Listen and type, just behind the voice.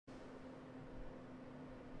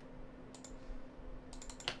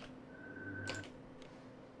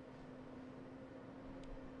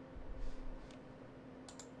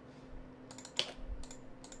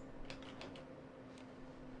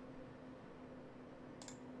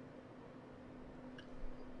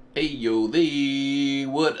yo,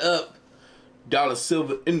 what up? Dollar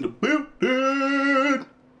Silver in the building.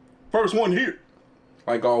 First one here.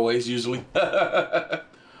 Like always, usually.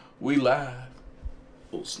 We live.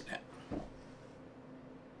 Oh, snap.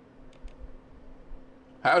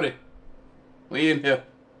 Howdy. We in here.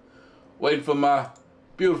 Waiting for my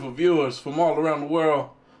beautiful viewers from all around the world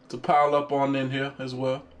to pile up on in here as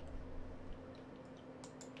well.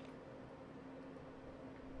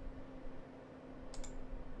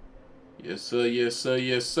 Yes, sir, yes, sir,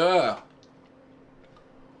 yes, sir.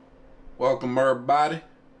 Welcome, everybody.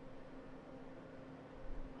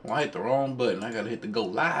 Well, I hit the wrong button. I gotta hit the go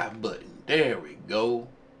live button. There we go.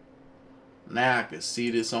 Now I can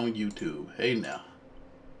see this on YouTube. Hey, now.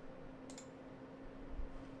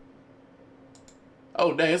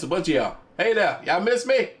 Oh, dang, it's a bunch of y'all. Hey there, y'all miss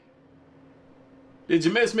me? Did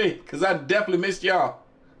you miss me? Because I definitely missed y'all.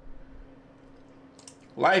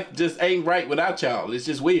 Life just ain't right without y'all. It's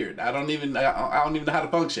just weird. I don't even know how to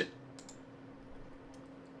function.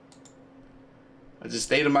 I just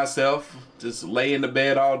stay to myself, just lay in the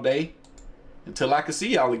bed all day until I can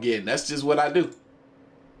see y'all again. That's just what I do.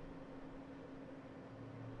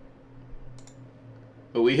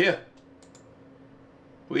 But we here.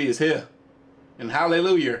 We is here. And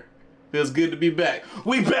hallelujah. Feels good to be back.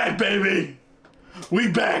 We back, baby.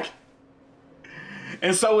 We back.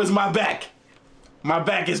 And so is my back. My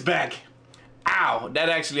back is back. Ow, that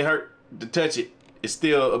actually hurt to touch it. It's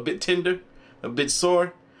still a bit tender, a bit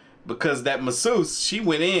sore, because that masseuse, she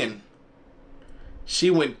went in.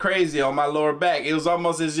 She went crazy on my lower back. It was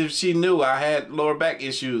almost as if she knew I had lower back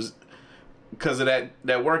issues because of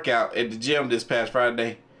that workout at the gym this past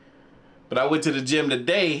Friday. But I went to the gym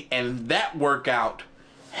today, and that workout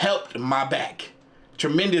helped my back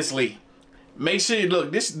tremendously. Make sure you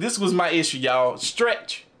look, this was my issue, y'all.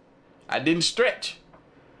 Stretch. I didn't stretch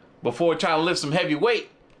before trying to lift some heavy weight.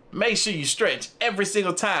 Make sure you stretch every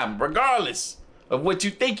single time, regardless of what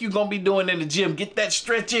you think you're going to be doing in the gym. Get that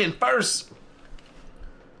stretch in first.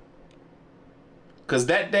 Because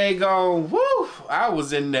that day gone, whoo, I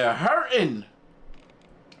was in there hurting.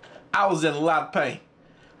 I was in a lot of pain.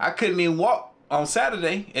 I couldn't even walk on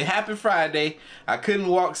Saturday. It happened Friday. I couldn't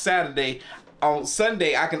walk Saturday. On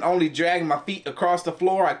Sunday, I can only drag my feet across the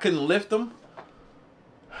floor. I couldn't lift them.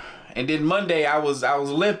 And then Monday, I was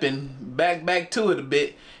limping back to it a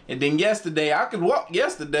bit. And then yesterday, I could walk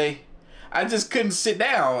yesterday. I just couldn't sit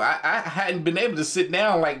down. I hadn't been able to sit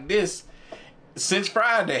down like this since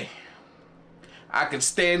Friday. I could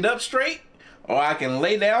stand up straight or I can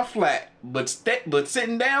lay down flat. But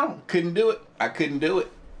sitting down, couldn't do it. I couldn't do it.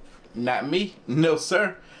 Not me. No,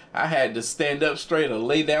 sir. I had to stand up straight or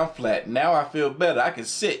lay down flat. Now I feel better. I can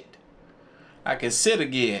sit. I can sit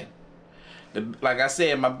again. Like I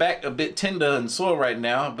said, my back a bit tender and sore right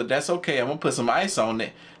now, but that's okay. I'm gonna put some ice on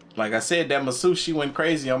it. Like I said, that masseuse, she went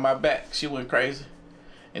crazy on my back. She went crazy.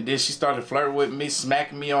 And then she started flirting with me,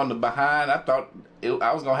 smacking me on the behind. I thought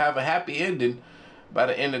I was gonna have a happy ending by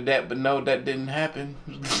the end of that, but no, that didn't happen.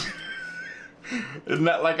 It's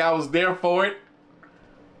not like I was there for it.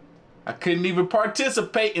 I couldn't even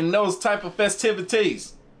participate in those type of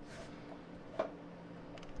festivities.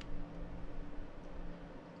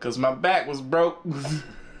 Cause my back was broke.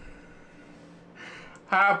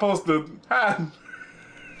 How I supposed to? How?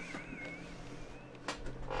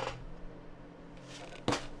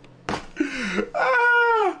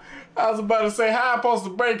 I was about to say how I supposed to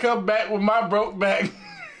break her back with my broke back.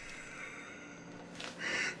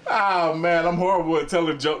 Oh man, I'm horrible at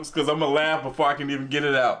telling jokes because I'm gonna laugh before I can even get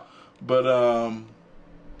it out. But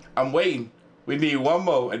I'm waiting. We need one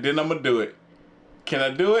more, and then I'm gonna do it. Can I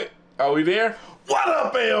do it? Are we there? What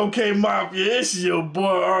up, AOK Mafia? It's your boy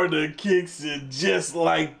Artofkickz, and just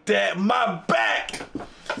like that, my back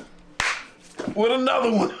with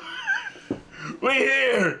another one. We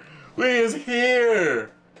here. We is here.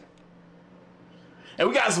 And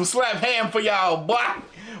we got some slapped ham for y'all, boy.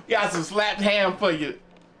 We got some slapped ham for you.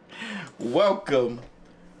 Welcome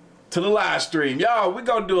to the live stream. Y'all, we're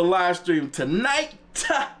going to do a live stream tonight,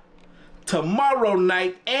 tomorrow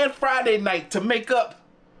night, and Friday night to make up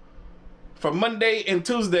for Monday and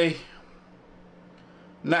Tuesday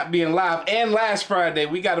not being live, and last Friday.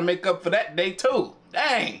 We got to make up for that day too.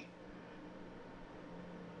 Dang.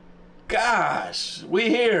 Gosh, we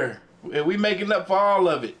here. We making up for all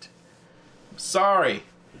of it. Sorry.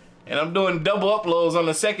 And I'm doing double uploads on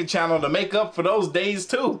the second channel to make up for those days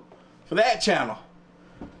too. For that channel.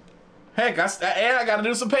 Heck, I got to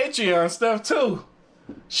do some Patreon stuff too.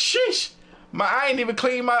 Sheesh. I ain't even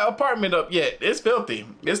cleaned my apartment up yet. It's filthy.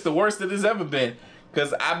 It's the worst that it's ever been.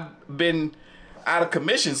 Because I've been out of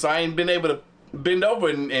commission, so I ain't been able to bend over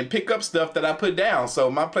and pick up stuff that I put down. So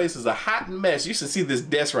my place is a hot mess. You should see this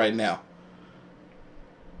desk right now.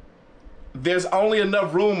 There's only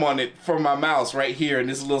enough room on it for my mouse right here in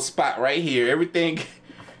this little spot right here. Everything,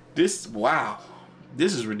 wow,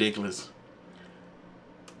 this is ridiculous.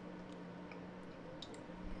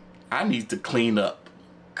 I need to clean up.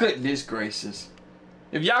 Goodness gracious.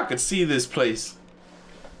 If y'all could see this place,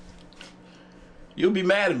 you'll be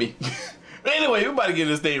mad at me. Anyway, we're about to get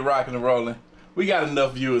this thing rocking and rolling. We got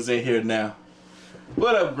enough viewers in here now.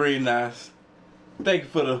 What up, Green Eyes? Thank you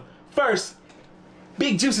for the first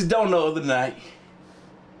Big Juicy Donut of the night.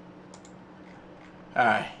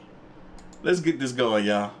 Alright. Let's get this going,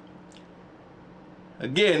 y'all.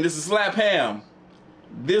 Again, this is Slap Ham.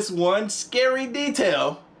 This one scary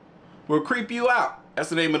detail will creep you out. That's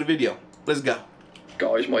the name of the video. Let's go.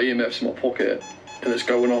 Guys, my EMF's in my pocket and it's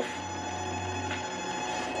going off.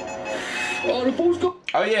 Oh, the ball's got...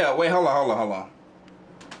 Oh yeah, wait, hold on.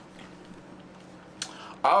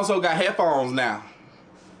 I also got headphones now.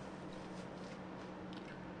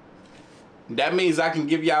 That means I can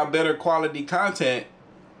give y'all better quality content.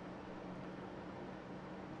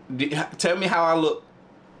 Tell me how I look.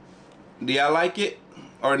 Do y'all like it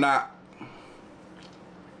or not?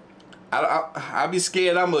 I'll be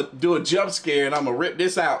scared I'm gonna do a jump scare and I'm gonna rip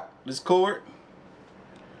this out, this cord.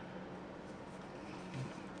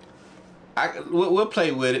 We'll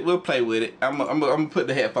play with it. We'll play with it. I'm gonna put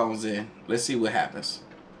the headphones in. Let's see what happens.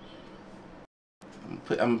 I'm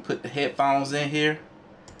gonna put the headphones in here.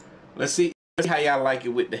 Let's see how y'all like it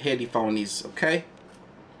with the headphonies, okay?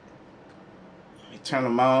 Let me turn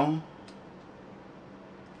them on.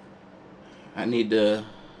 I need to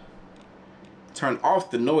turn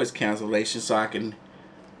off the noise cancellation so I can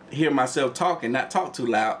hear myself talk and not talk too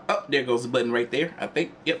loud. Oh, there goes the button right there, I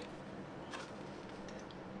think. Yep.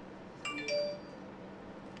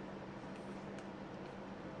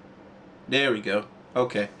 There we go.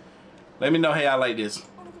 Okay. Let me know how y'all like this.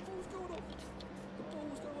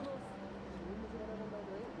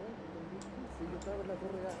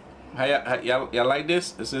 How y'all like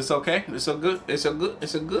this? Is this okay? It's so good? It's so good?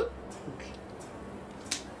 It's so good? Okay.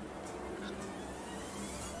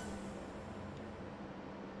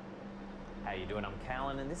 How you doing? I'm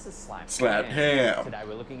Callan and this is Slap Ham. Today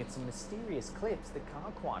we're looking at some mysterious clips that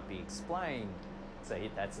can't quite be explained. So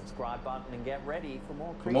hit that subscribe button and get ready for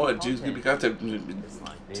more creepy content. Juicy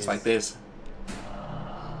content. Just like this.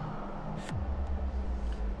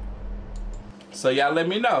 So y'all let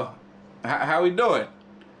me know. How we doing?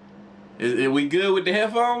 Is we good with the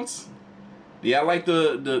headphones? Do y'all like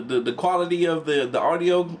the quality of the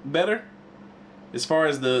audio better? As far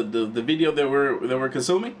as the video that we're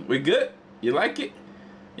consuming? We good? You like it?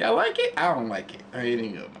 Y'all like it? I don't like it. I ain't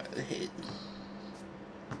even gonna hit.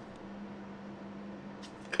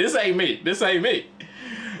 This ain't me. This ain't me.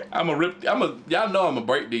 Y'all know I'm gonna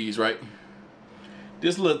break these, right?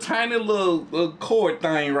 This little tiny little cord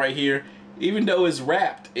thing right here, even though it's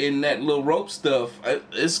wrapped in that little rope stuff, I'm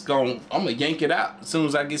gonna yank it out as soon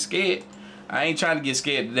as I get scared. I ain't trying to get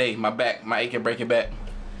scared today. My aching, breaking back.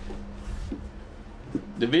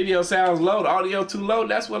 The video sounds low, the audio too low.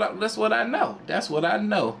 That's what I know. That's what I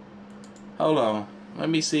know. Hold on. Let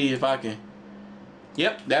me see if I can.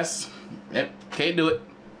 Yep, can't do it.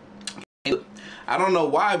 I don't know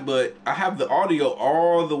why, but I have the audio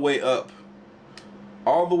all the way up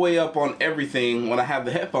on everything when I have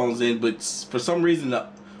the headphones in, but for some reason the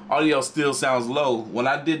audio still sounds low. When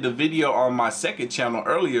I did the video on my second channel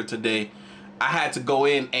earlier today, I had to go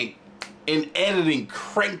in and in editing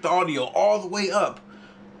crank the audio all the way up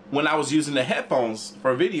when I was using the headphones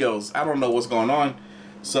for videos. I don't know what's going on.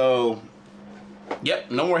 So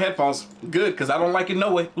yep, no more headphones. Good, because I don't like it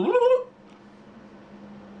no way.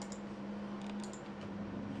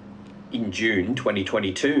 In June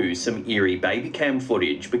 2022, some eerie baby cam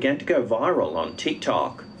footage began to go viral on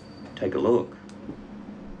TikTok. Take a look.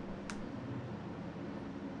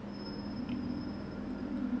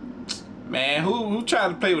 Man, who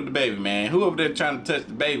trying to play with the baby, man? Who over there trying to touch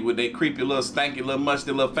the baby with their creepy little stanky little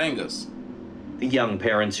musty little fingers? The young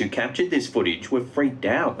parents who captured this footage were freaked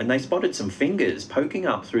out when they spotted some fingers poking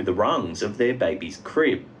up through the rungs of their baby's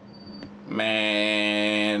crib.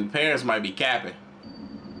 Man, parents might be capping.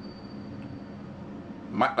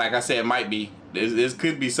 Like I said, it might be. This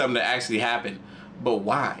could be something that actually happened. But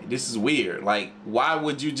why? This is weird. Like, why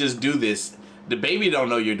would you just do this? The baby don't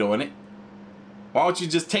know you're doing it. Why don't you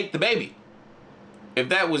just take the baby? If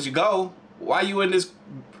that was your goal, why you in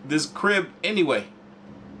this crib anyway?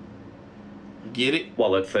 Get it?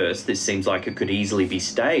 While at first this seems like it could easily be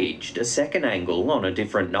staged, a second angle on a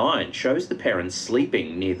different night shows the parents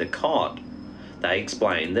sleeping near the cot. They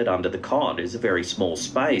explain that under the cot is a very small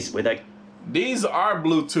space where they... These are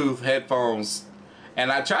Bluetooth headphones.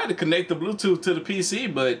 And I tried to connect the Bluetooth to the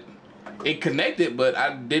PC, but it connected, but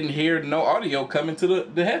I didn't hear no audio coming to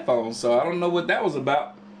the headphones. So I don't know what that was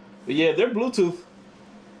about. But yeah, they're Bluetooth.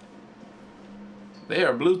 They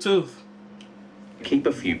are Bluetooth. keep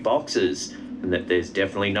a few boxes, and that there's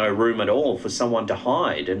definitely no room at all for someone to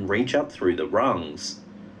hide and reach up through the rungs.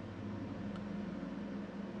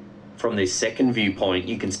 From this second viewpoint,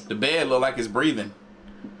 you can The bed look like it's breathing.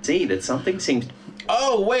 see that something seems...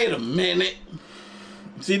 Oh, wait a minute.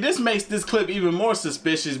 See, this makes this clip even more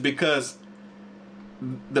suspicious because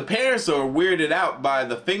the parents are weirded out by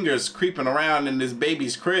the fingers creeping around in this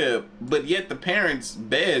baby's crib, but yet the parents'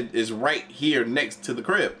 bed is right here next to the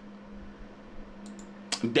crib.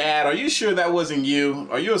 Dad, are you sure that wasn't you?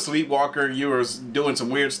 Are you a sleepwalker? You were doing some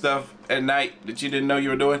weird stuff at night that you didn't know you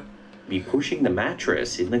were doing? be pushing the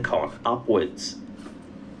mattress in the cot upwards.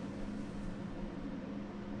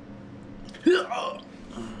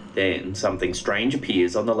 Then something strange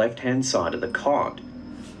appears on the left-hand side of the cot.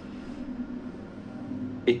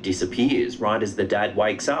 It disappears right as the dad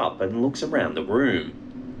wakes up and looks around the room.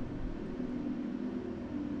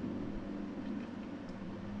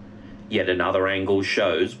 Yet another angle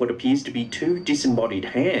shows what appears to be two disembodied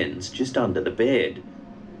hands just under the bed.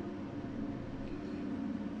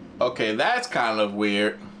 Okay, that's kind of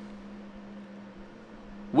weird.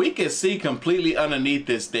 We can see completely underneath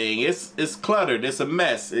this thing. It's cluttered. It's a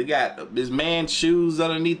mess. It got this man's shoes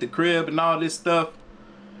underneath the crib and all this stuff.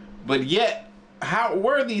 But yet,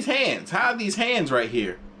 where are these hands? How are these hands right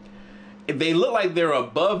here? They look like they're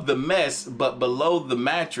above the mess, but below the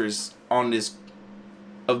mattress on this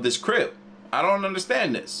crib. I don't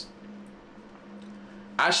understand this.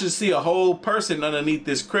 I should see a whole person underneath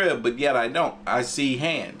this crib, but yet I don't. I see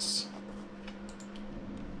hands.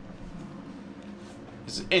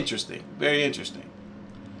 It's interesting. Very interesting.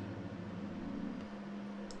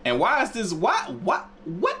 And why is this? What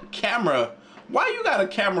camera? Why you got a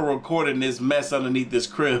camera recording this mess underneath this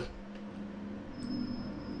crib?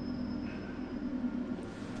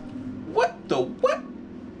 What the what?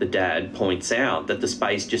 The dad points out that the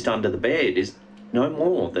space just under the bed is no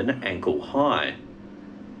more than ankle high.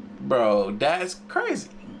 Bro, that's crazy.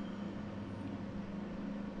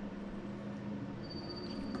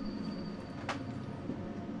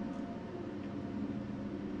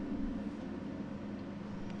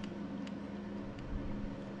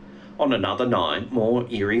 On another night, more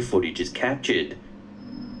eerie footage is captured.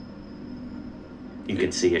 You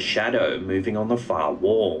can see a shadow moving on the far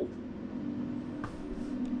wall.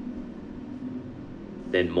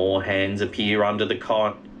 Then more hands appear under the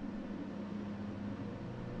cot.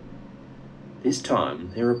 This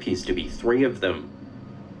time, there appears to be 3 of them.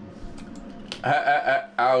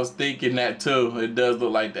 I was thinking that too. It does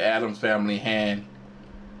look like the Addams Family hand,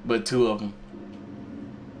 but 2 of them.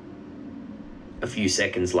 A few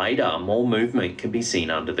seconds later, more movement can be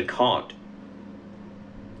seen under the cot.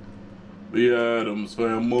 The Addams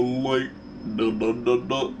Family.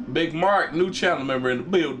 Big Mark, new channel member in the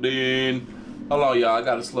building. Hold on, y'all. I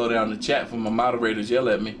gotta slow down the chat for my moderators yell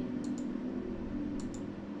at me.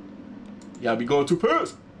 Y'all be going too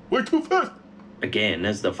fast. Way too fast. Again,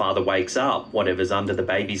 as the father wakes up, whatever's under the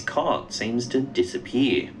baby's cot seems to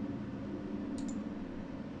disappear.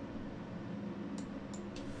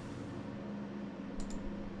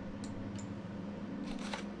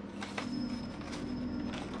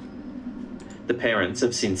 The parents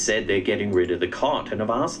have since said they're getting rid of the cot and have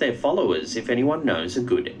asked their followers if anyone knows a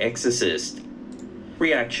good exorcist.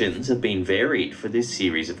 Reactions have been varied for this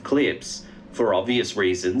series of clips. For obvious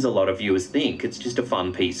reasons, a lot of viewers think it's just a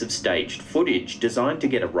fun piece of staged footage designed to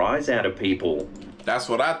get a rise out of people. That's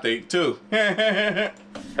what I think too.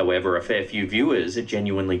 However, a fair few viewers are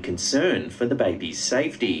genuinely concerned for the baby's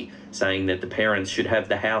safety, saying that the parents should have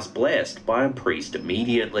the house blessed by a priest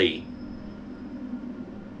immediately.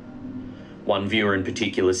 One viewer in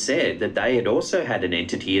particular said that they had also had an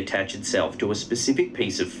entity attach itself to a specific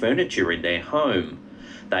piece of furniture in their home.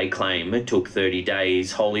 They claim it took 30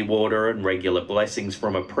 days, holy water and regular blessings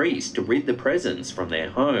from a priest to rid the presence from their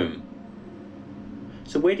home.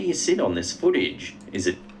 So where do you sit on this footage? Is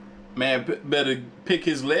it... Man, better pick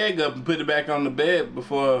his leg up and put it back on the bed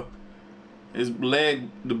before his leg,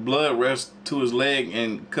 the blood rushed to his leg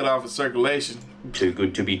and cut off his circulation. too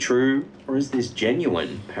good to be true? Or is this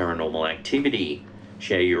genuine paranormal activity?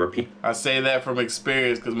 Share your opinion. I say that from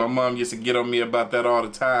experience because my mom used to get on me about that all the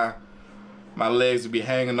time. My legs would be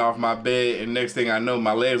hanging off my bed, and next thing I know,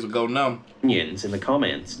 my legs would go numb. In the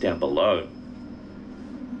comments down below.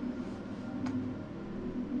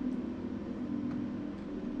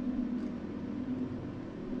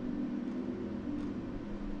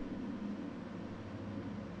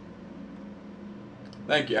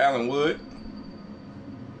 Thank you, Alan Wood.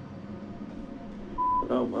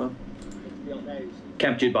 Oh, man.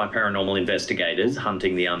 Captured by paranormal investigators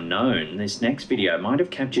hunting the unknown, this next video might have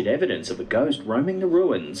captured evidence of a ghost roaming the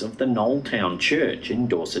ruins of the Knowltown Church in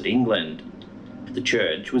Dorset, England. The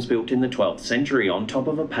church was built in the 12th century on top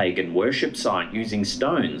of a pagan worship site using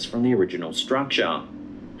stones from the original structure.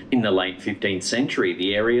 In the late 15th century,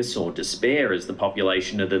 the area saw despair as the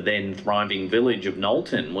population of the then thriving village of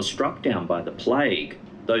Knowlton was struck down by the plague.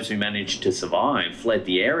 Those who managed to survive fled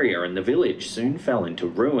the area and the village soon fell into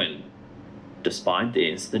ruin. Despite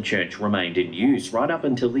this, the church remained in use right up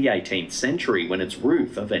until the 18th century when its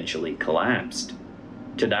roof eventually collapsed.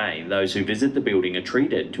 Today, those who visit the building are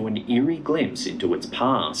treated to an eerie glimpse into its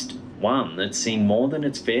past, one that's seen more than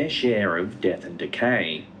its fair share of death and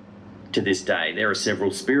decay. To this day, there are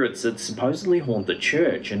several spirits that supposedly haunt the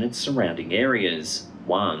church and its surrounding areas.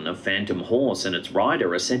 One, a phantom horse and its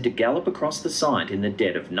rider, are said to gallop across the site in the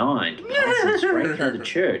dead of night, passing straight through the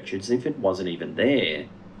church as if it wasn't even there.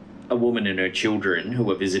 A woman and her children who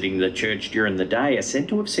were visiting the church during the day are said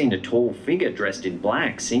to have seen a tall figure dressed in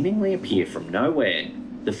black seemingly appear from nowhere.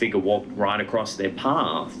 The figure walked right across their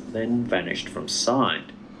path, then vanished from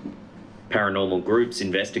sight. Paranormal groups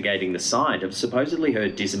investigating the site have supposedly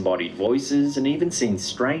heard disembodied voices and even seen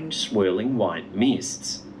strange swirling white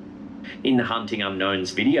mists. In the Hunting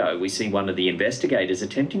Unknowns video, we see one of the investigators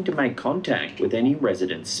attempting to make contact with any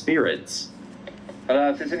resident spirits.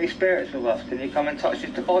 Hello, if there's any spirits with us, can you come and touch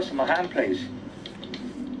this device in my hand, please?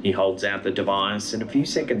 He holds out the device, and a few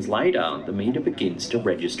seconds later, the meter begins to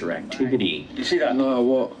register activity. You see that? No,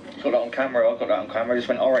 what? Got that on camera, I got that on camera, it just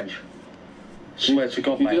went orange. Swear to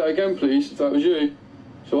God, Can you mate. do that again, please, if that was you?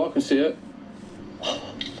 So I can see it.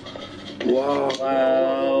 Wow.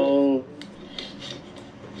 Wow.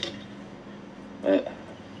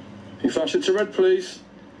 You flash it to red, please.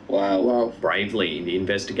 Wow. Wow. Bravely, the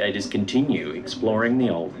investigators continue exploring the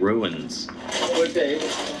old ruins. What we'll do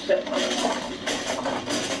is set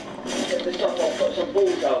some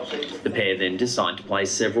balls out. The pair then decide to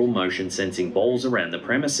place several motion-sensing balls around the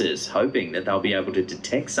premises, hoping that they'll be able to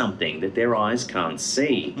detect something that their eyes can't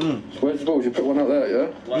see. So where's the balls? You put one out there,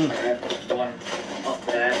 yeah? One there, one up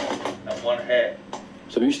there, and one here.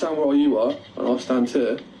 So if you stand where you are, and I'll stand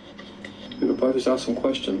here, we can both just ask some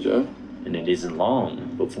questions, yeah? And it isn't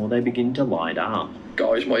long before they begin to light up.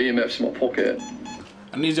 Guys, my EMF's in my pocket.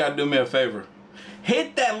 I need y'all to do me a favor.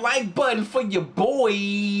 Hit that like button for your boy.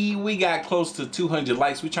 We got close to 200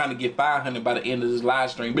 likes. We're trying to get 500 by the end of this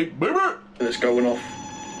live stream. Big baby. And it's going off.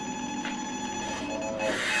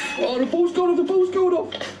 Oh, the ball's going off, the ball's going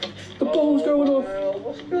off! The ball's going off! Well,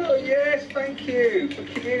 what's good? Yes, thank you for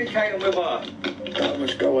communicating with us. That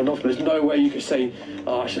was going off. There's no way you could say,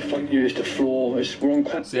 oh, it's a fuck you, it's the floor, it's wrong.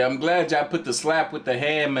 See, I'm glad y'all put the slap with the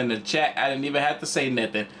ham in the chat. I didn't even have to say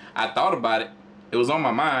nothing. I thought about it. It was on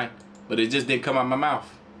my mind, but it just didn't come out my mouth.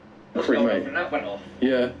 Free, mate. And that went off.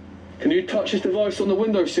 Yeah. Can you touch this device on the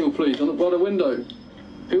windowsill, please? By the window.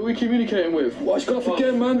 Who are we communicating with? Well, it's gone off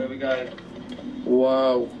again, There man. we go.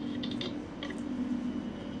 Wow.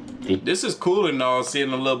 This is cool and all,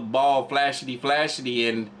 seeing the little ball flashity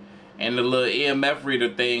and the little EMF reader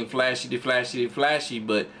thing flashy,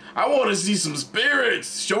 but I want to see some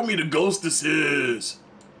spirits. Show me the ghostesses.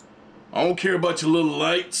 I don't care about your little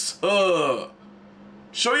lights.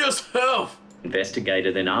 Show yourself.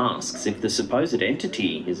 Investigator then asks if the supposed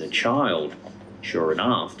entity is a child. Sure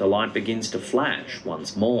enough, the light begins to flash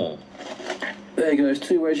once more. There you go, there's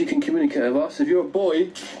two ways you can communicate with us. If you're a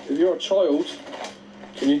boy, if you're a child,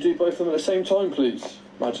 can you do both of them at the same time, please?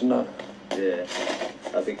 Imagine that. Yeah,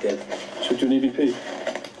 that'd be good. Should we do an EVP?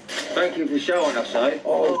 Thank you for showing us, eh?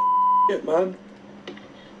 Oh, shit, man.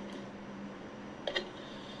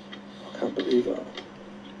 I can't believe that.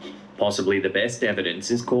 Possibly the best evidence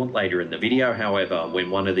is caught later in the video, however, when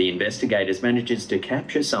one of the investigators manages to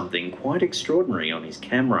capture something quite extraordinary on his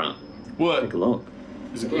camera. What? Take a look.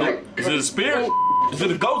 Is it a spirit? Is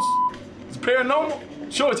it a ghost? Is it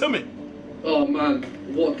paranormal? Show it to me. Oh, man.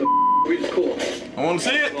 What the we just caught? I want to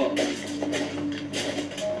see it. What?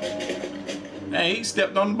 Hey, he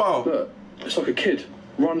stepped on the ball. Look, it's like a kid.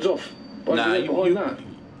 Runs off. Nah, behind that.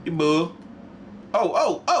 You bull.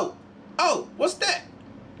 Oh, what's that?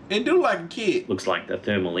 It do like a kid. Looks like the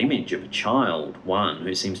thermal image of a child, one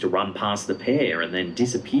who seems to run past the pair and then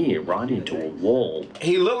disappear right into a wall.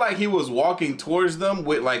 He looked like he was walking towards them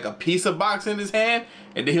with like a pizza box in his hand,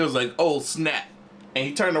 and then he was like, oh snap. And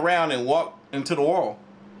he turned around and walked into the wall.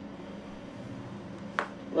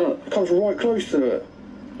 Look, it comes right close to it.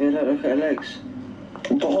 Yeah, look at her legs.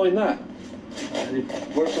 And behind that.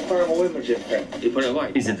 Where's the thermal imaging thing? You put it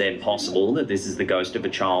away. Is it then possible that this is the ghost of a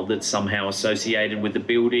child that's somehow associated with the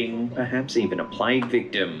building, perhaps even a plague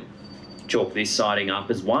victim? Chalk this sighting up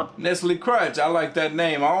as one. Nestle Crunch, I like that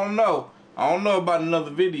name. I don't know about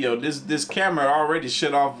another video. This camera already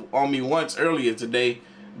shut off on me once earlier today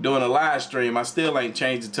doing a live stream. I still ain't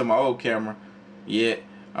changed it to my old camera yet.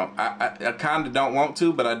 I kind of don't want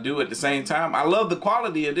to, but I do at the same time. I love the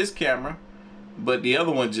quality of this camera, but the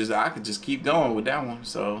other one I could just keep going with that one.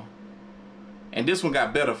 So, and this one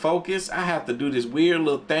got better focus. I have to do this weird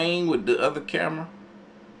little thing with the other camera.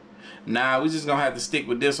 Nah, we're just gonna have to stick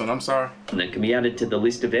with this one. I'm sorry. That can be added to the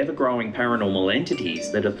list of ever-growing paranormal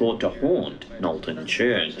entities that are thought to haunt Knowlton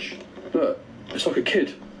Church. Look, it's like a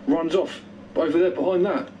kid. Runs off. Over there, behind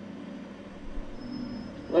that.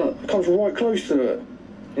 Look, it comes right close to it.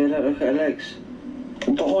 Yeah, look at her legs.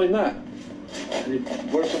 Behind that.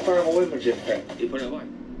 Where's the thermal imaging thing? You put it away.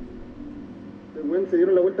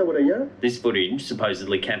 This footage,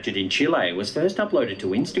 supposedly captured in Chile, was first uploaded to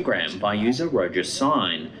Instagram by user Roger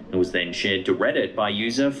Sign and was then shared to Reddit by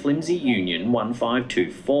user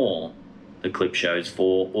FlimsyUnion1524. The clip shows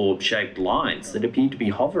 4 orb-shaped lights that appear to be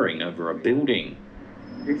hovering over a building.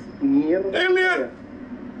 Alien!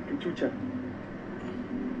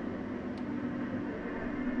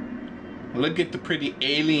 Look at the pretty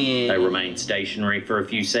alien. They remain stationary for a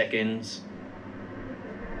few seconds.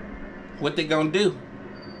 What they gonna do?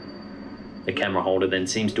 The camera holder then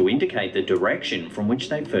seems to indicate the direction from which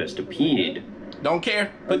they first appeared. Don't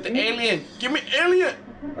care. Put the alien. Give me alien.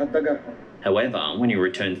 However, when he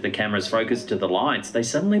returns the camera's focus to the lights, they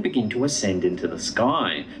suddenly begin to ascend into the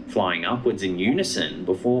sky, flying upwards in unison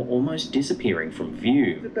before almost disappearing from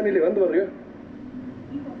view.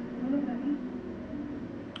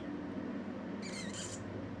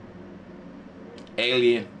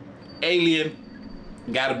 Alien. Alien.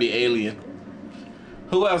 Gotta be alien.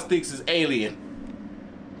 Who else thinks it's alien?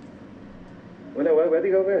 I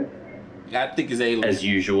think it's alien. As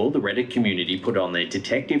usual, the Reddit community put on their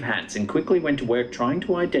detective hats and quickly went to work trying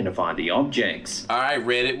to identify the objects. Alright,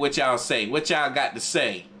 Reddit, what y'all say? What y'all got to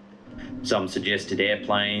say? Some suggested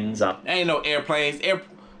airplanes. Ain't no airplanes.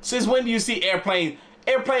 Since when do you see airplanes?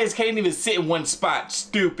 Airplanes can't even sit in one spot,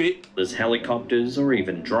 stupid. There's helicopters or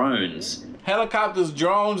even drones. Helicopters,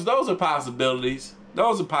 drones, those are possibilities.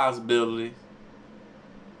 Those are possibilities.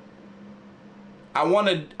 I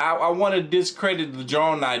wanna discredit the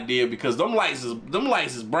drone idea because them lights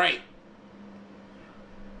is bright.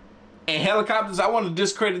 And helicopters, I want to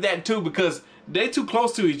discredit that too because they too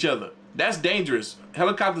close to each other. That's dangerous.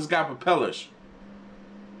 Helicopters got propellers.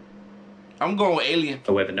 I'm going with alien.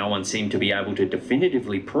 However, no one seemed to be able to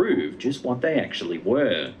definitively prove just what they actually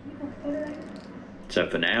were. So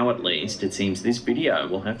for now, at least, it seems this video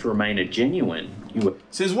will have to remain a genuine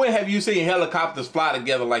Since when have you seen helicopters fly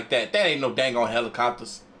together like that? That ain't no dang on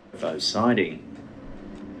helicopters. UFO sighting.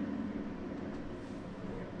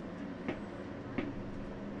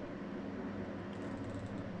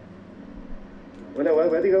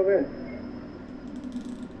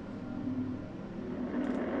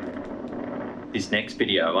 This next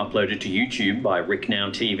video, uploaded to YouTube by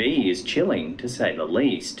RickNowTV, is chilling, to say the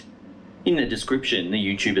least. In the description, the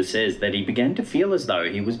YouTuber says that he began to feel as though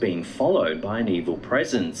he was being followed by an evil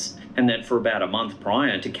presence, and that for about a month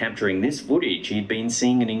prior to capturing this footage, he'd been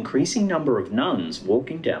seeing an increasing number of nuns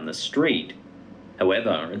walking down the street.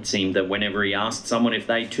 However, it seemed that whenever he asked someone if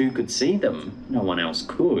they too could see them, no one else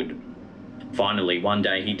could. Finally, one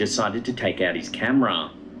day he decided to take out his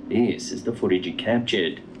camera. This is the footage he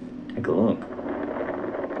captured. Take a look.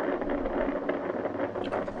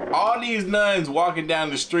 All these nuns walking down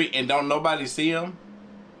the street and don't nobody see them.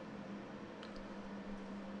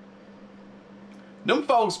 Them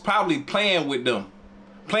folks probably playing with them.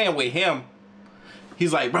 Playing with him.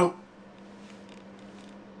 He's like, bro,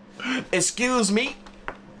 excuse me.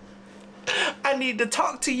 I need to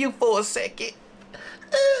talk to you for a second.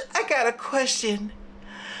 I got a question.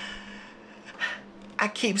 I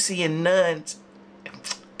keep seeing nuns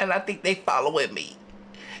and I think they following me.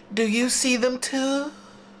 Do you see them too?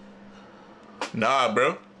 Nah,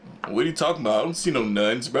 bro. What are you talking about? I don't see no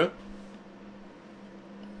nuns, bro.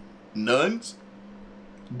 Nuns?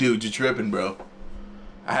 Dude, you're tripping, bro.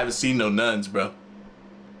 I haven't seen no nuns, bro.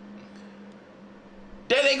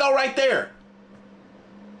 There they go right there.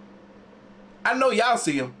 I know y'all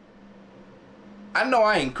see them. I know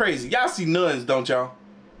I ain't crazy. Y'all see nuns, don't y'all?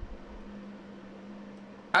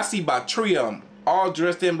 I see about 3 of them, all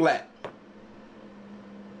dressed in black.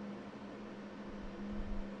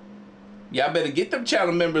 Y'all better get them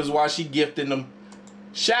channel members while she gifting them.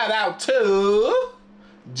 Shout out to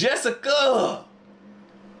Jessica.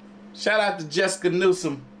 Shout out to Jessica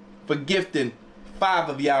Newsom for gifting 5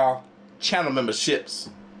 of y'all channel memberships.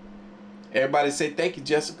 Everybody say thank you,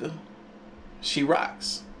 Jessica. She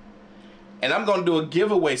rocks. And I'm gonna do a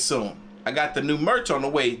giveaway soon. I got the new merch on the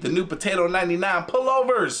way. The new Potato 99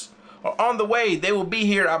 pullovers are on the way. They will be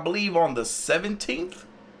here, I believe, on the 17th.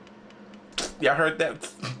 Y'all heard that?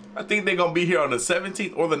 I think they're gonna be here on the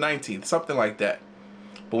 17th or the 19th, something like that.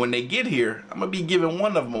 But when they get here, I'm gonna be giving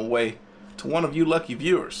one of them away to one of you lucky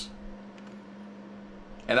viewers.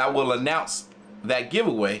 And I will announce that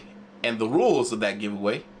giveaway and the rules of that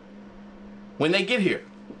giveaway when they get here.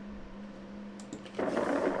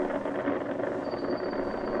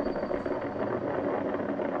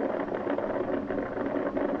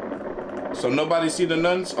 So nobody see the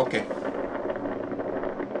nuns? Okay.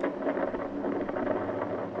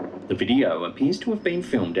 The video appears to have been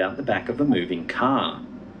filmed out the back of a moving car.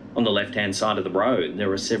 On the left-hand side of the road, there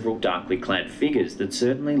are several darkly clad figures that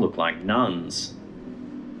certainly look like nuns.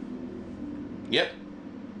 Yep.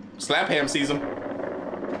 Slapham sees them.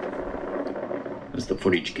 As the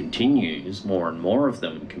footage continues, more and more of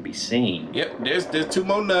them can be seen. Yep, there's 2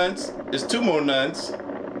 more nuns. There's 2 more nuns.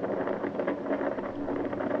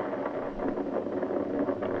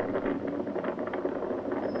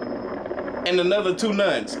 And another 2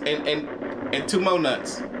 nuns. And 2 more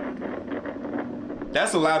nuns.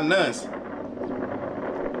 That's a lot of nuns.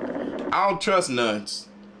 I don't trust nuns.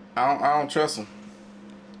 I don't trust them.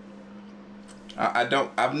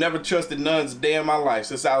 I've never trusted nuns a day in my life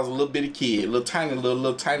since I was a little bitty kid, little tiny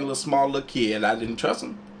little small little kid. I didn't trust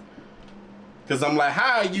them, cause I'm like,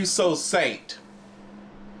 how are you so saint?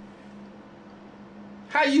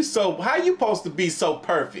 How you supposed to be so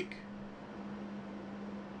perfect?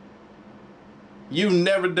 You've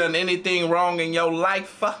never done anything wrong in your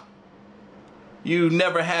life. You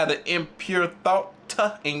never had an impure thought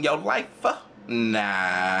in your life.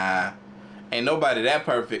 Nah, ain't nobody that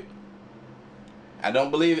perfect. I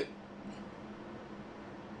don't believe it.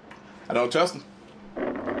 I don't trust him.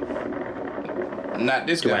 Not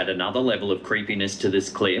this guy. To add another level of creepiness to this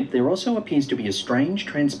clip, there also appears to be a strange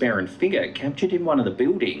transparent figure captured in one of the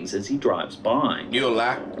buildings as he drives by. You a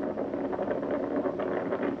lie.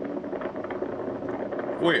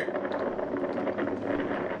 Where?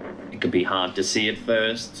 It can be hard to see at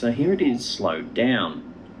first, so here it is slowed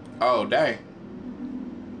down. Oh, dang.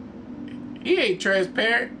 He ain't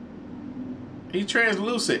transparent. He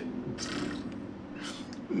translucent.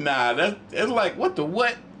 Nah, that's like, what?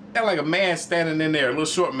 That's like a man standing in there, a little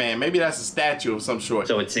short man. Maybe that's a statue of some sort.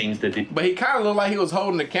 So it seems that But he kind of looked like he was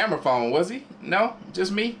holding a camera phone, was he? No?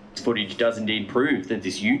 Just me? this footage does indeed prove that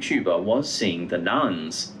this YouTuber was seeing the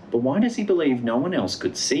nuns. But why does he believe no one else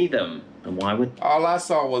could see them? And why would All I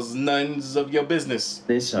saw was nuns of your business.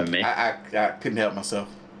 there's so many I couldn't help myself.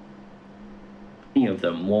 of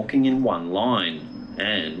them walking in one line?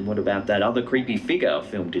 And what about that other creepy figure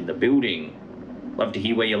filmed in the building? Love to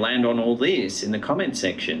hear where you land on all this in the comment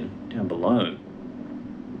section down below.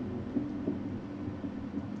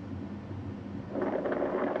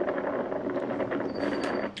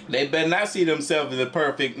 They better not see themselves as the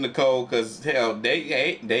perfect, Nicole, because hell, they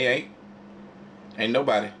ain't. Ain't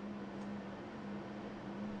nobody.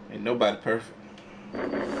 Ain't nobody perfect.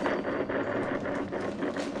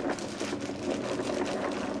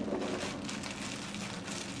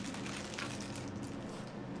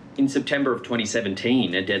 In September of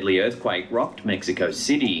 2017, a deadly earthquake rocked Mexico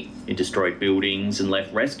City. It destroyed buildings and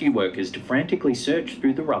left rescue workers to frantically search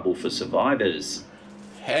through the rubble for survivors.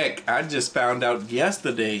 Heck, I just found out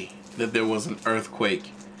yesterday that there was an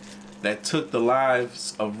earthquake that took the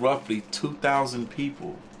lives of roughly 2,000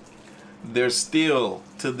 people. They're still,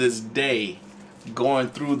 to this day, going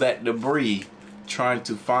through that debris, trying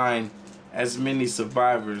to find as many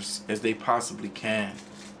survivors as they possibly can.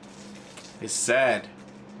 It's sad.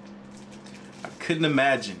 I couldn't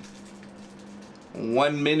imagine.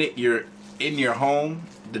 1 minute you're in your home,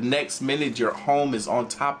 the next minute your home is on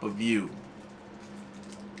top of you.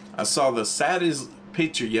 I saw the saddest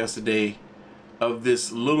picture yesterday of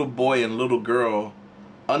this little boy and little girl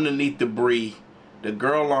underneath debris. The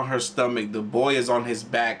girl on her stomach, the boy is on his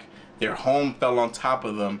back. Their home fell on top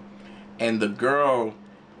of them, and the girl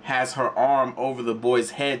has her arm over the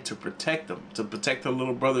boy's head to protect him, to protect her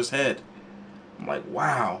little brother's head. I'm like,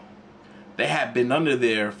 wow. They had been under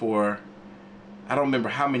there for, I don't remember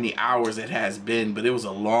how many hours it has been, but it was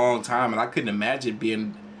a long time, and I couldn't imagine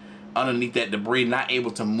being underneath that debris, not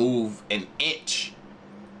able to move an inch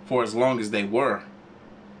for as long as they were.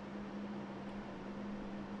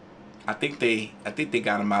 I think they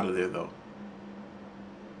got him out of there though.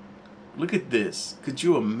 Look at this. Could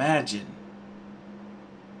you imagine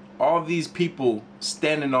all these people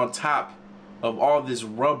standing on top of all this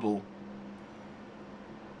rubble,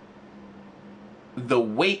 the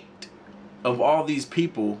weight of all these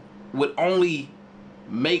people would only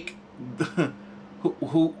make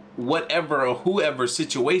whoever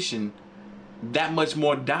situation that much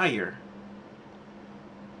more dire.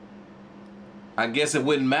 I guess it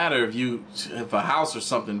wouldn't matter if a house or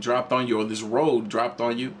something dropped on you, or this road dropped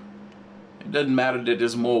on you. It doesn't matter that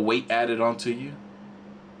there's more weight added onto you.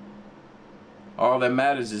 All that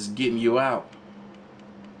matters is getting you out.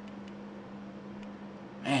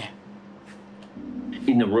 Man.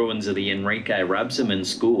 In the ruins of the Enrique Rabsamen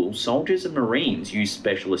School, soldiers and Marines used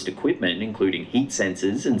specialist equipment, including heat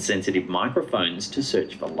sensors and sensitive microphones, to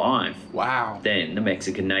search for life. Wow. Then the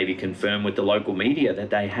Mexican Navy confirmed with the local media that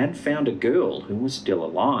they had found a girl who was still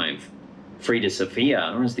alive. Frida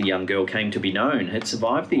Sofia, as the young girl came to be known, had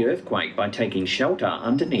survived the earthquake by taking shelter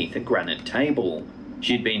underneath a granite table.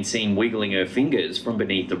 She'd been seen wiggling her fingers from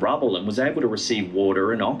beneath the rubble and was able to receive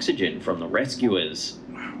water and oxygen from the rescuers.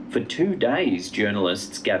 For 2 days,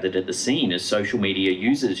 journalists gathered at the scene as social media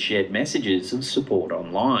users shared messages of support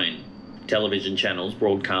online. Television channels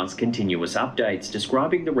broadcast continuous updates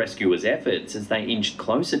describing the rescuers' efforts as they inched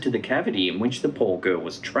closer to the cavity in which the poor girl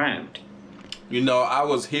was trapped. You know, I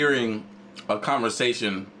was hearing a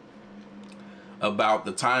conversation about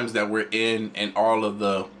the times that we're in and all of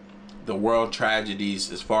the world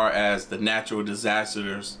tragedies as far as the natural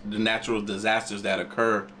disasters that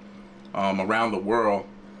occur around the world.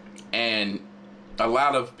 And a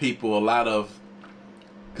lot of people, a lot of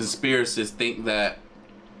conspiracists think that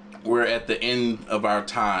we're at the end of our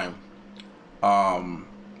time,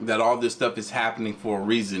 that all this stuff is happening for a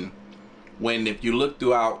reason, when if you look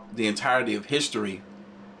throughout the entirety of history,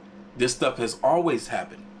 this stuff has always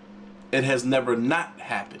happened. It has never not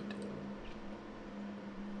happened.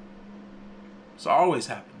 It's always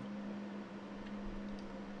happened.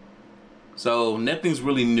 So nothing's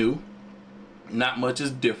really new. Not much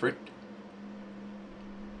is different.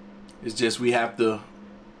 It's just we have to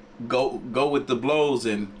go with the blows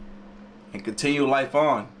and continue life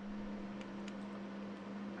on.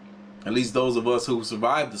 At least those of us who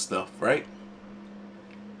survived the stuff, right?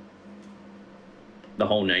 The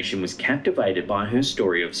whole nation was captivated by her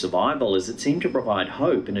story of survival, as it seemed to provide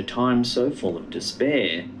hope in a time so full of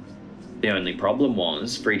despair. The only problem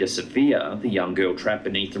was Frida Sofia, the young girl trapped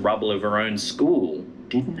beneath the rubble of her own school,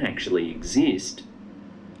 didn't actually exist.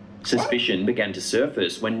 Suspicion began to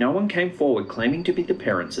surface when no one came forward claiming to be the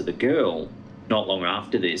parents of the girl. Not long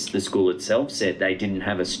after this, the school itself said they didn't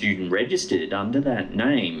have a student registered under that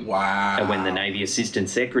name. Wow. And when the Navy Assistant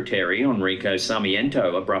Secretary, Enrico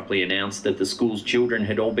Sarmiento, abruptly announced that the school's children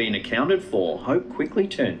had all been accounted for, hope quickly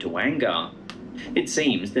turned to anger. It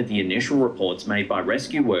seems that the initial reports made by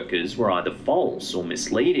rescue workers were either false or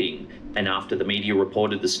misleading, and after the media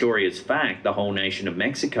reported the story as fact, the whole nation of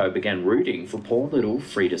Mexico began rooting for poor little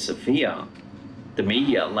Frida Sofia. The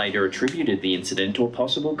media later attributed the incident to a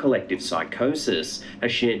possible collective psychosis, a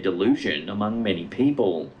shared delusion among many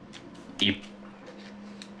people.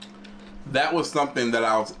 That was something that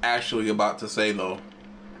I was actually about to say, though.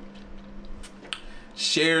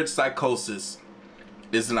 Shared psychosis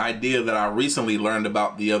is an idea that I recently learned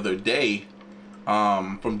about the other day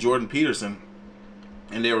from Jordan Peterson.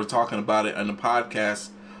 And they were talking about it on the podcast,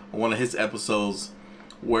 one of his episodes,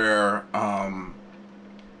 where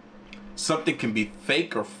something can be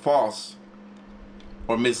fake or false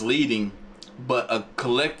or misleading, but a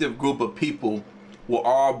collective group of people will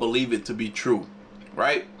all believe it to be true,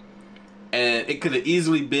 right? And it could have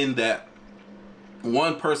easily been that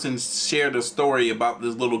one person shared a story about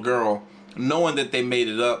this little girl, knowing that they made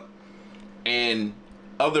it up, and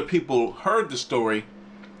other people heard the story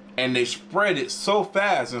and they spread it so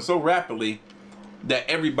fast and so rapidly that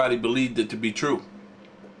everybody believed it to be true.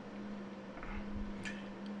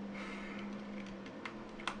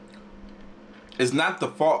 It's not the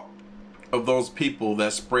fault of those people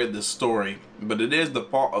that spread the story, but it is the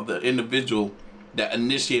fault of the individual that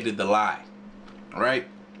initiated the lie, right?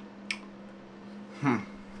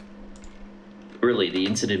 Really, the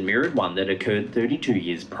incident mirrored one that occurred 32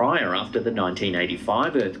 years prior after the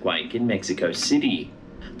 1985 earthquake in Mexico City.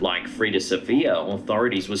 Like Frida Sofia,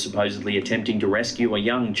 authorities were supposedly attempting to rescue a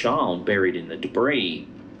young child buried in the debris.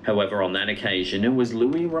 However, on that occasion, it was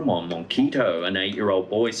Luis Ramon Monquito, an 8-year-old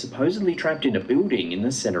boy supposedly trapped in a building in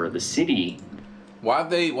the center of the city. Why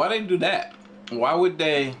they do that? Why would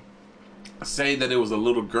they say that it was a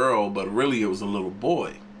little girl, but really it was a little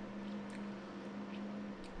boy?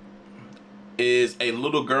 Is a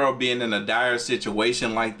little girl being in a dire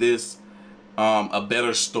situation like this a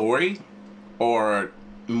better story? Or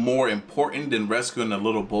more important than rescuing a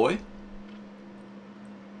little boy?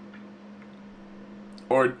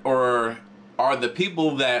 Or are the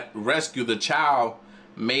people that rescue the child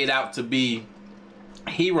made out to be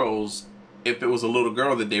heroes if it was a little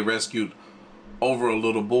girl that they rescued over a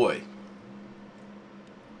little boy?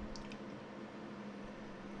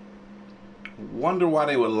 Wonder why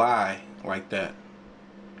they would lie like that.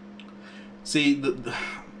 See,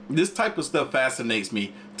 this type of stuff fascinates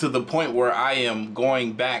me to the point where I am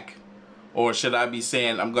going back, or should I be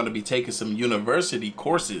saying I'm going to be taking some university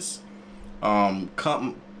courses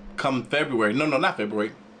come February. No, not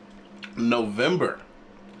February. November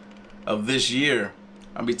of this year.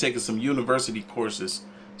 I'll be taking some university courses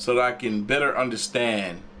so that I can better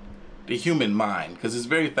understand the human mind, because it's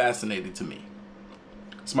very fascinating to me.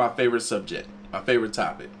 It's my favorite subject, my favorite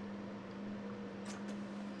topic.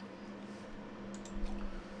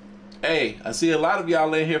 Hey, I see a lot of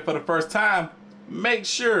y'all in here for the first time. Make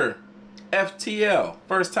sure FTL,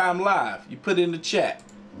 first time live, you put in the chat.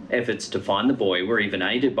 Efforts to find the boy were even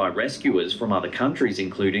aided by rescuers from other countries,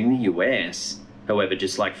 including the US. However,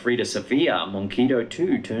 just like Frida Sofia, Monquito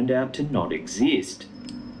 2 turned out to not exist.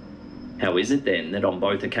 How is it then that on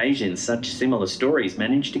both occasions such similar stories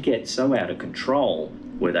managed to get so out of control?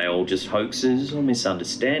 Were they all just hoaxes or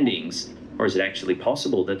misunderstandings? Or is it actually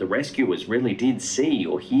possible that the rescuers really did see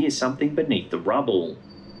or hear something beneath the rubble?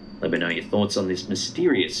 Let me know your thoughts on this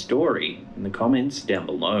mysterious story in the comments down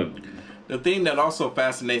below. The thing that also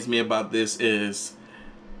fascinates me about this is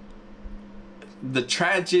the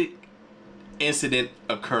tragic incident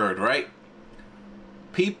occurred, right?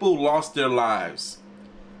 People lost their lives.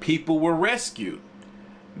 People were rescued.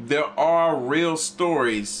 There are real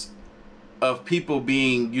stories of people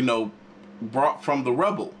being, you know, brought from the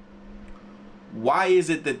rubble. Why is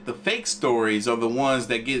it that the fake stories are the ones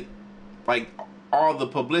that get like all the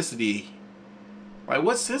publicity? Like,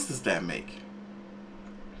 what sense does that make?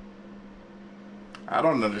 I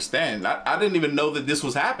don't understand. I didn't even know that this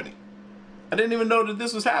was happening. I didn't even know that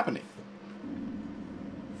this was happening.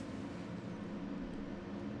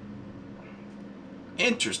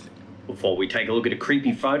 Interesting. Before we take a look at a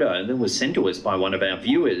creepy photo that was sent to us by one of our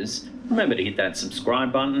viewers, remember to hit that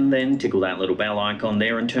subscribe button, then tickle that little bell icon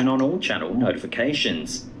there and turn on all channel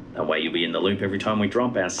notifications. That way you'll be in the loop every time we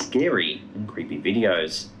drop our scary and creepy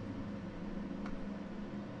videos.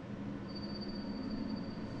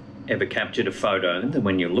 Ever captured a photo that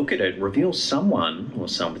when you look at it reveals someone or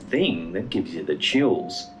something that gives you the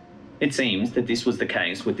chills? It seems that this was the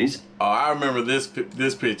case with this I remember this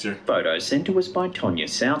picture. Photo sent to us by Tonya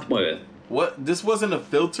Southworth. What? This wasn't a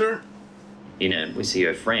filter? In it, we see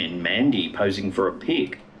her friend Mandy posing for a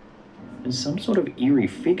pic, and some sort of eerie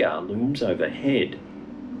figure looms overhead.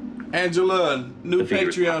 Angela, new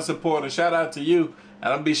Patreon supporter, shout out to you.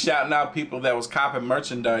 And I'll be shouting out people that was copping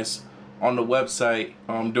merchandise on the website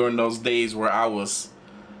during those days where I was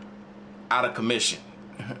out of commission.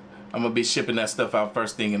 I'm gonna be shipping that stuff out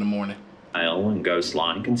first thing in the morning. And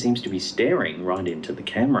ghost-like and seems to be staring right into the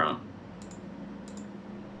camera.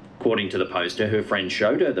 According to the poster, her friend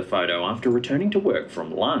showed her the photo after returning to work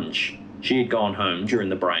from lunch. She had gone home during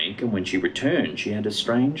the break, and when she returned, she had a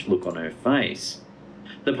strange look on her face.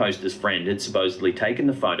 The poster's friend had supposedly taken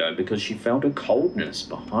the photo because she felt a coldness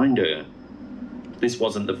behind her. This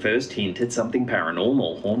wasn't the first hint at something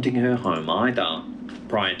paranormal haunting her home either.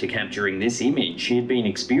 Prior to capturing this image, she had been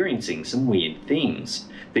experiencing some weird things.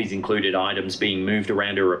 These included items being moved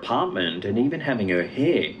around her apartment and even having her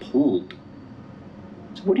hair pulled.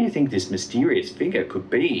 So what do you think this mysterious figure could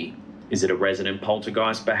be? Is it a resident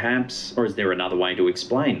poltergeist perhaps, or is there another way to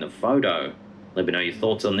explain the photo? Let me know your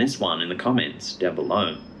thoughts on this one in the comments down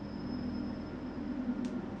below.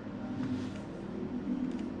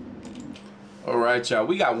 Alright, y'all,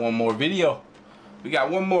 we got one more video.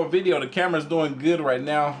 The camera's doing good right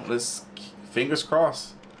now. Let's fingers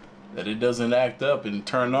crossed that it doesn't act up and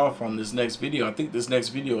turn off on this next video. I think this next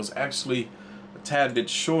video is actually a tad bit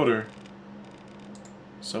shorter,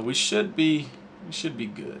 so we should be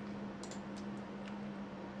good.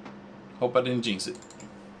 Hope I didn't jinx it.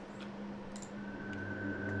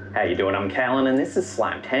 How you doing? I'm Callan and this is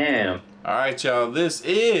Slapped Ham. Alright, y'all, this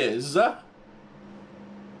is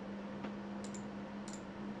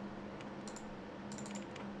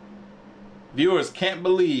viewers can't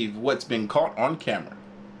believe what's been caught on camera.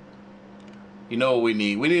 You know what we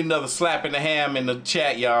need? We need another slap in the ham in the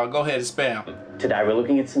chat, y'all. Go ahead and spam. Today we're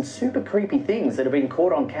looking at some super creepy things that have been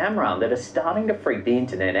caught on camera that are starting to freak the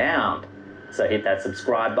internet out. So hit that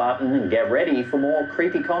subscribe button and get ready for more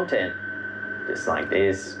creepy content. Just like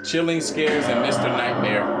this. Chilling Scares and Mr.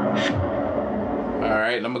 Nightmare.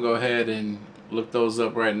 Alright, I'm gonna go ahead and look those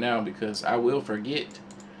up right now because I will forget.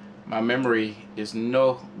 My memory is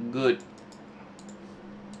no good.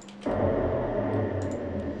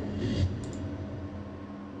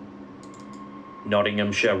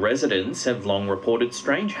 Nottinghamshire residents have long reported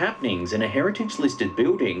strange happenings in a heritage-listed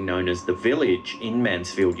building known as The Village in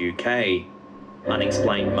Mansfield, UK.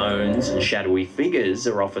 Unexplained moans and shadowy figures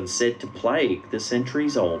are often said to plague the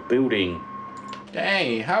centuries-old building.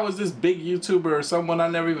 Dang, how is this big YouTuber or someone I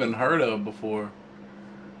never even heard of before?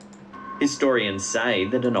 Historians say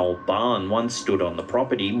that an old barn once stood on the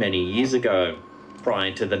property many years ago.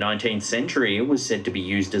 Prior to the 19th century, it was said to be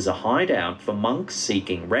used as a hideout for monks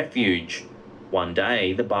seeking refuge. One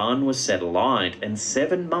day, the barn was set alight and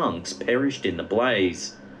 7 monks perished in the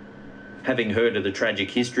blaze. Having heard of the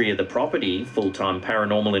tragic history of the property, full-time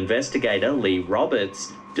paranormal investigator Lee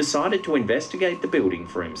Roberts decided to investigate the building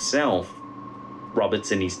for himself.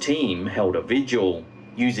 Roberts and his team held a vigil.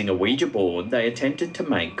 Using a Ouija board, they attempted to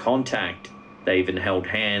make contact. They even held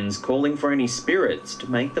hands, calling for any spirits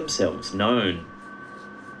to make themselves known.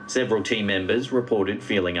 Several team members reported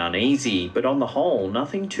feeling uneasy, but on the whole,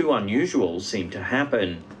 nothing too unusual seemed to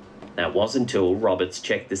happen. That was until Roberts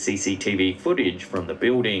checked the CCTV footage from the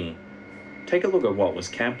building. Take a look at what was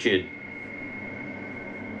captured.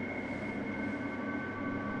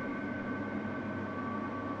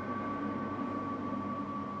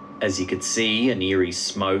 As you could see, an eerie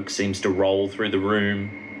smoke seems to roll through the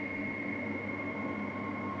room.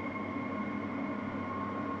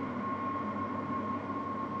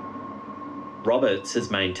 Roberts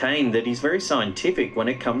has maintained that he's very scientific when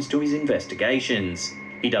it comes to his investigations.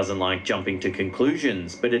 He doesn't like jumping to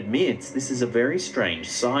conclusions, but admits this is a very strange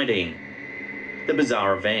sighting. The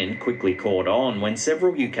bizarre event quickly caught on when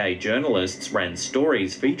several UK journalists ran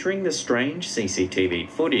stories featuring the strange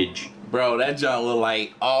CCTV footage. Bro, that junk look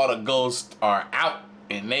like all the ghosts are out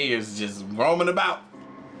and they is just roaming about.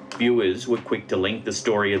 Viewers were quick to link the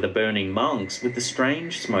story of the burning monks with the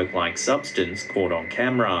strange smoke-like substance caught on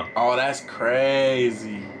camera. Oh, that's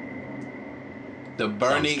crazy. The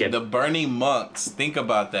burning monks. Think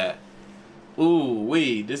about that. Ooh,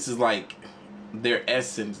 wee. This is like their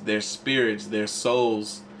essence, their spirits, their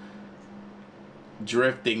souls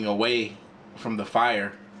drifting away from the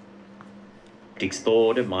fire. Critics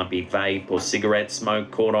thought it might be vape or cigarette smoke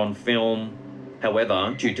caught on film.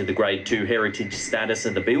 However, due to the Grade 2 heritage status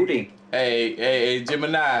of the building... Hey,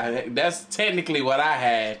 Gemini, that's technically what I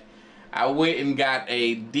had. I went and got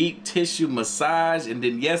a deep tissue massage, and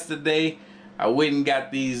then yesterday I went and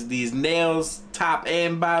got these nails, top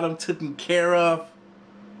and bottom, taken care of.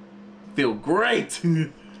 Feel great.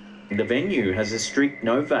 The venue has a strict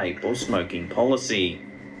no vape or smoking policy.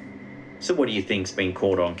 So what do you think's been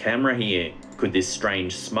caught on camera here? Could this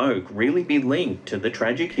strange smoke really be linked to the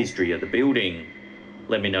tragic history of the building?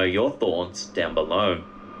 Let me know your thoughts down below.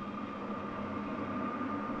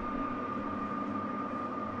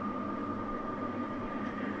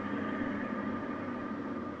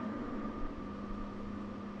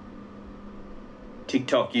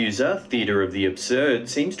 TikTok user Theatre of the Absurd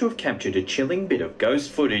seems to have captured a chilling bit of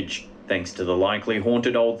ghost footage, thanks to the likely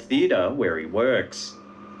haunted old theatre where he works.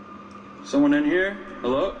 Someone in here?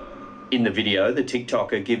 Hello? In the video, the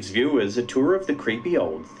TikToker gives viewers a tour of the creepy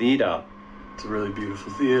old theatre. It's a really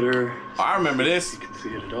beautiful theatre. Oh, I remember this. You can see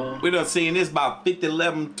it at all. We done seen this about 50,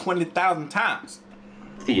 11, 20,000 times.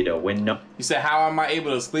 Theatre when no... You said, how am I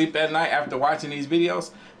able to sleep at night after watching these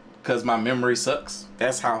videos? Because my memory sucks.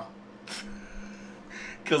 That's how.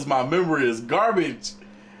 Because my memory is garbage.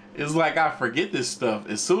 It's like I forget this stuff.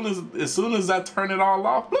 As soon as I turn it all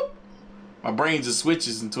off, bloop, my brain just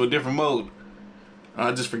switches into a different mode.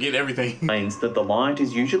 I just forget everything. Means that the light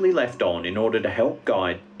is usually left on in order to help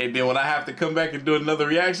guide. And then when I have to come back and do another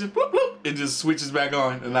reaction, bloop, bloop, it just switches back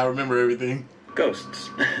on and I remember everything. Ghosts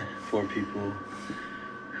for people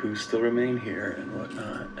who still remain here and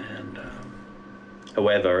whatnot. And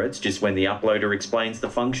However, it's just when the uploader explains the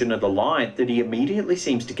function of the light that he immediately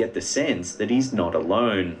seems to get the sense that he's not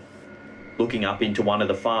alone. Looking up into one of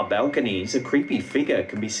the far balconies, a creepy figure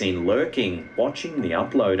can be seen lurking, watching the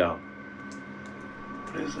uploader.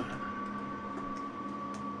 what is that?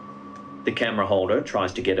 The camera holder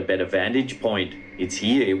tries to get a better vantage point. It's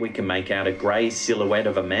here we can make out a grey silhouette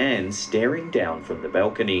of a man staring down from the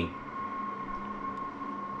balcony.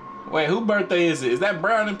 Wait, whose birthday is it? Is that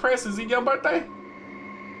Brown and Press? Is it your birthday?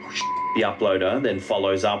 The uploader then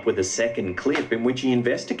follows up with a second clip in which he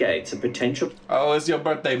investigates a potential Oh, it's your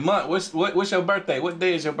birthday month. What's your birthday? What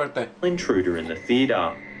day is your birthday? intruder in the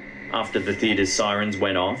theatre. After the theatre's sirens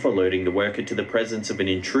went off, alerting the worker to the presence of an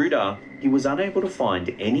intruder, he was unable to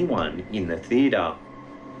find anyone in the theatre.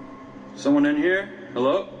 Someone in here?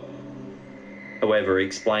 Hello? However,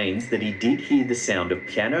 explains that he did hear the sound of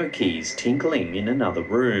piano keys tinkling in another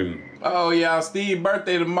room. Oh, y'all, Steve's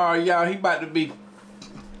birthday tomorrow, y'all. He about to be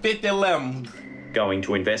 50-11. Going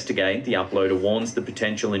to investigate, the uploader warns the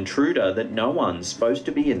potential intruder that no one's supposed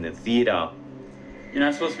to be in the theatre. You're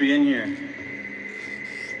not supposed to be in here.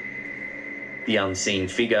 The unseen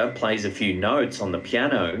figure plays a few notes on the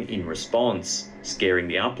piano in response, scaring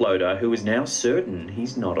the uploader, who is now certain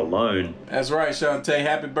he's not alone. That's right, Shantae.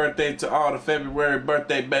 Happy birthday to all the February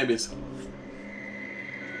birthday babies.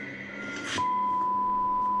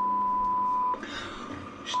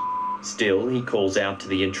 Still, he calls out to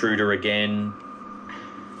the intruder again.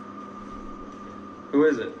 Who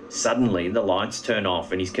is it? Suddenly, the lights turn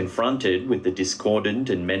off and he's confronted with the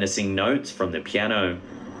discordant and menacing notes from the piano.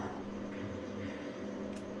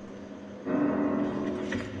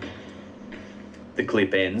 The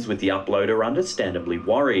clip ends with the uploader understandably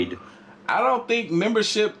worried. I don't think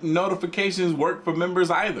membership notifications work for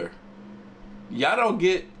members either. Y'all don't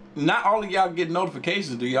get, not all of y'all get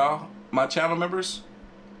notifications, do y'all? My channel members?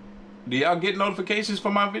 Do y'all get notifications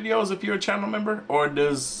for my videos if you're a channel member? Or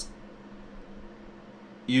does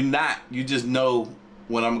you not, you just know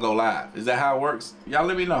when I'm gonna go live? Is that how it works? Y'all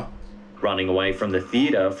let me know. Running away from the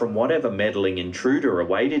theatre from whatever meddling intruder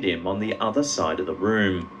awaited him on the other side of the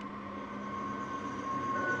room.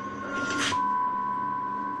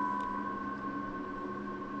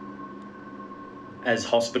 As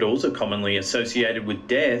hospitals are commonly associated with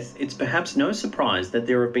death, it's perhaps no surprise that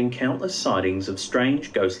there have been countless sightings of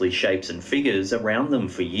strange ghostly shapes and figures around them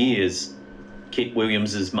for years. Kit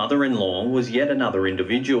Williams's mother-in-law was yet another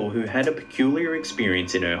individual who had a peculiar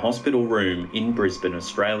experience in her hospital room in Brisbane,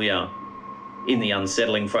 Australia. In the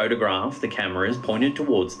unsettling photograph, the camera is pointed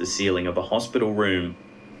towards the ceiling of a hospital room.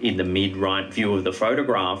 In the mid-right view of the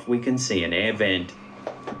photograph, we can see an air vent.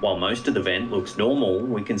 While most of the vent looks normal,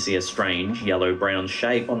 we can see a strange yellow-brown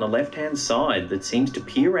shape on the left-hand side that seems to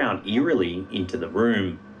peer out eerily into the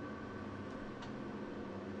room.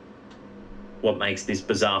 What makes this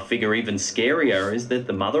bizarre figure even scarier is that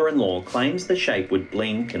the mother-in-law claims the shape would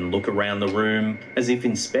blink and look around the room as if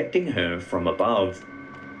inspecting her from above.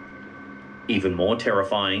 Even more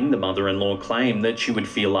terrifying, the mother-in-law claimed that she would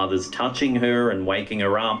feel others touching her and waking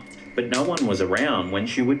her up, but no one was around when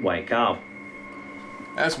she would wake up.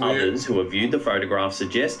 That's weird. Others who have viewed the photograph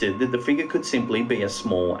suggested that the figure could simply be a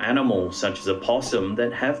small animal, such as a possum,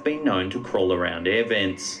 that have been known to crawl around air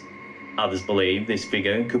vents. Others believe this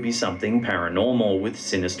figure could be something paranormal with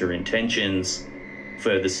sinister intentions.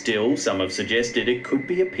 Further still, some have suggested it could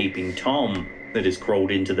be a peeping Tom that has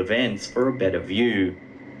crawled into the vents for a better view.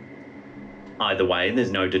 Either way,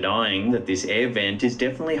 there's no denying that this air vent is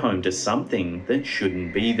definitely home to something that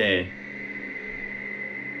shouldn't be there.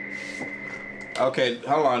 Okay,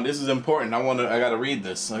 hold on. This is important. I gotta read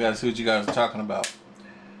this. I gotta see what you guys are talking about.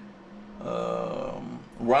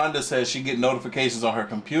 Rhonda says she get notifications on her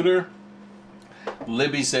computer.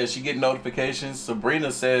 Libby says she get notifications.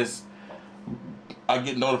 Sabrina says I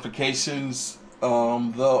get notifications.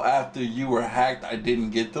 Though after you were hacked, I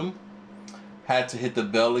didn't get them. Had to hit the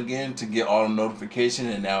bell again to get all the notification,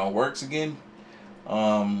 and now it works again.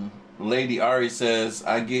 Lady Ari says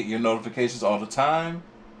I get your notifications all the time.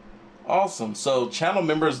 Awesome. So channel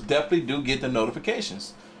members definitely do get the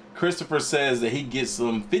notifications. Christopher says that he gets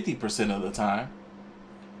them 50% of the time.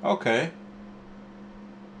 Okay.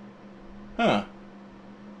 Huh.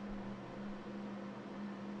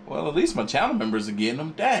 Well, at least my channel members are getting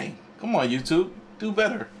them. Dang. Come on, YouTube. Do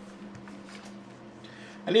better.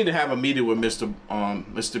 I need to have a meeting with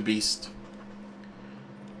Mr. Beast.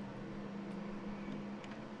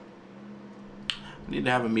 I need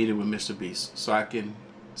to have a meeting with Mr. Beast so I can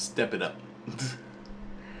step it up.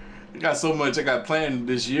 I got so much I got planned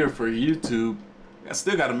this year for YouTube. I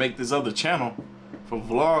still got to make this other channel for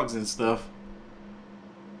vlogs and stuff.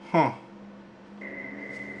 Huh.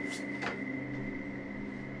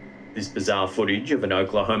 This bizarre footage of an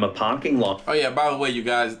Oklahoma parking lot. Oh yeah, by the way, you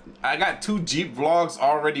guys, I got 2 Jeep vlogs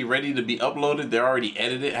already ready to be uploaded. They're already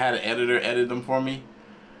edited. Had an editor edit them for me.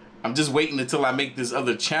 I'm just waiting until I make this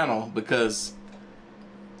other channel because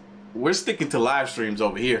we're sticking to live streams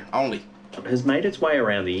over here only. Has made its way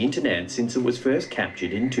around the internet since it was first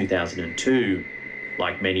captured in 2002.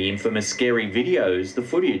 Like many infamous scary videos, the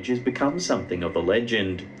footage has become something of a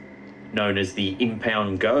legend. Known as the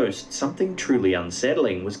impound ghost, something truly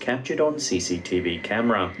unsettling was captured on CCTV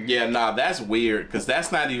camera. Yeah, nah, that's weird because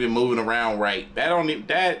that's not even moving around right. That don't even,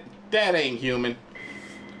 that ain't human.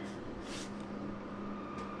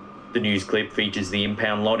 The news clip features the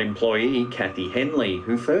impound lot employee, Kathy Henley,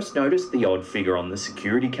 who first noticed the odd figure on the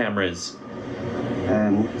security cameras.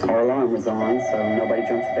 Our alarm was on, so nobody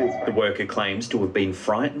jumped the fence. The worker claims to have been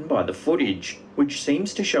frightened by the footage, which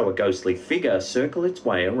seems to show a ghostly figure circle its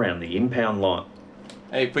way around the impound lot.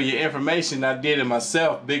 Hey, for your information, I did it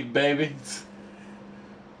myself, big baby.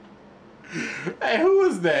 Hey, who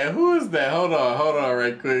is that? Who is that? Hold on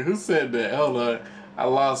right quick. Who said that? Hold on. I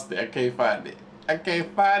lost it. I can't find it. I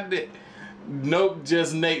can't find it. Nope,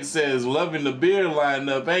 just Nate says, loving the beard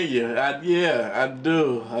lineup, ain't you? Yeah, I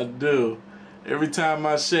do. Every time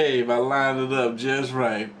I shave, I line it up just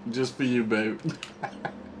right. Just for you, baby.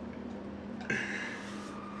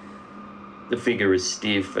 The figure is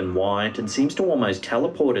stiff and white and seems to almost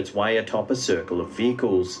teleport its way atop a circle of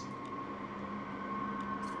vehicles.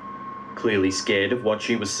 Clearly scared of what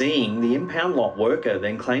she was seeing, the impound lot worker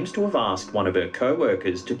then claims to have asked one of her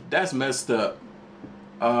co-workers to... That's messed up.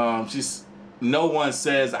 No one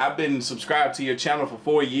says, I've been subscribed to your channel for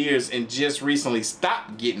 4 years and just recently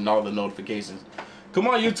stopped getting all the notifications. Come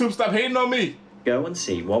on, YouTube, stop hating on me. Go and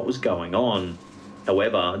see what was going on.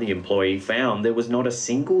 However, the employee found there was not a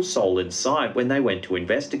single soul in sight when they went to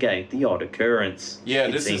investigate the odd occurrence. Yeah,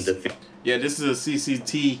 this is a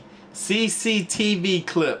CCTV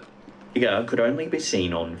clip. The figure could only be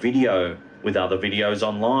seen on video, with other videos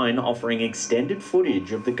online offering extended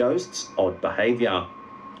footage of the ghost's odd behaviour.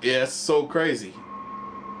 Yeah, it's so crazy.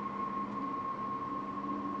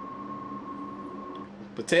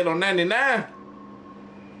 Potato 99.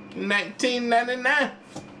 19.99.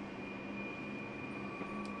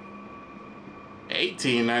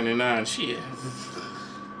 18.99. Shit.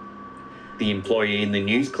 The employee in the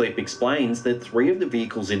news clip explains that 3 of the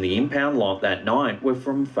vehicles in the impound lot that night were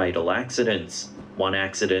from fatal accidents. One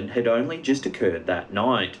accident had only just occurred that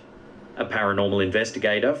night. A paranormal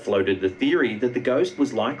investigator floated the theory that the ghost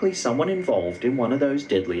was likely someone involved in one of those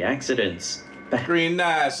deadly accidents. Green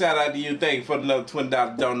Knight, shout out to you. Thank you for the little $20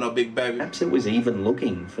 donut, big baby. Perhaps it was even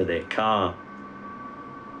looking for their car.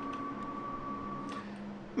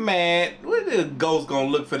 Man, what the ghost gonna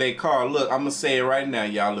look for their car? Look, I'm gonna say it right now,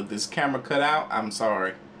 y'all. If this camera cut out, I'm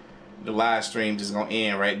sorry. The live stream just gonna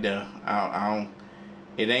end right there.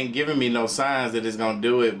 It ain't giving me no signs that it's gonna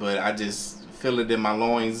do it, but I just feel it in my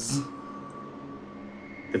loins.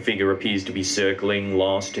 The figure appears to be circling,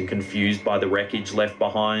 lost and confused by the wreckage left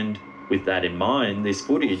behind. With that in mind, this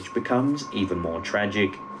footage becomes even more tragic.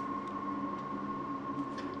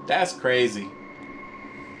 That's crazy.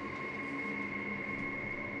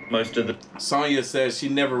 Most of the... Sonia says she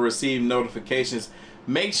never received notifications.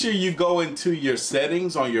 Make sure you go into your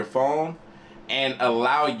settings on your phone and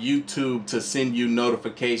allow YouTube to send you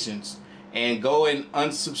notifications. And go and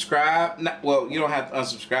unsubscribe. Well, you don't have to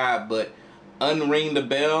unsubscribe, but unring the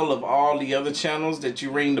bell of all the other channels that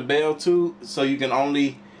you ring the bell to, so you can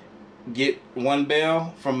only get one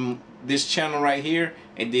bell from this channel right here,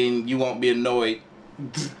 and then you won't be annoyed.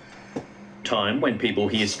 Time when people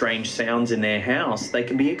hear strange sounds in their house, they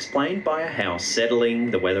can be explained by a house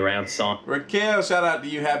settling, the weather outside. Raquel, shout out to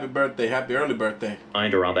you. Happy birthday. Happy early birthday.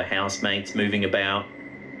 Or other housemates moving about.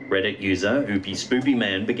 Reddit user Oopie Spoopy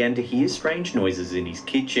Man began to hear strange noises in his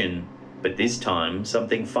kitchen, but this time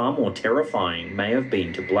something far more terrifying may have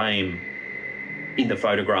been to blame. In the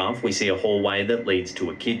photograph, we see a hallway that leads to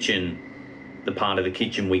a kitchen. The part of the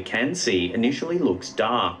kitchen we can see initially looks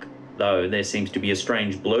dark, though there seems to be a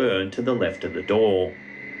strange blur to the left of the door.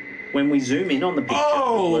 When we zoom in on the picture, the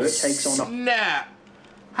blur takes on a... snap!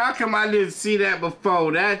 How come I didn't see that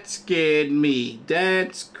before? That scared me.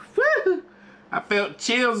 That's... I felt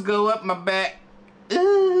chills go up my back.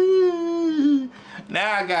 Ooh.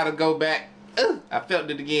 Now I gotta go back. Ooh. I felt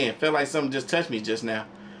it again. Felt like something just touched me just now.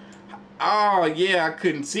 Oh, yeah, I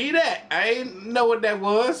couldn't see that. I didn't know what that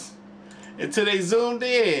was until they zoomed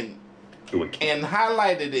in and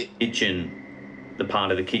highlighted it. Kitchen. The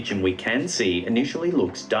part of the kitchen we can see initially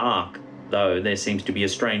looks dark, though there seems to be a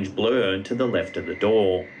strange blur to the left of the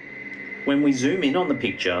door. When we zoom in on the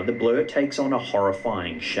picture, the blur takes on a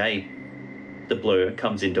horrifying shape. The blur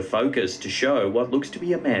comes into focus to show what looks to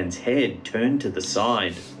be a man's head turned to the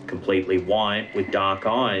side, completely white with dark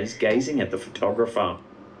eyes gazing at the photographer.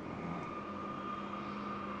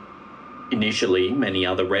 Initially, many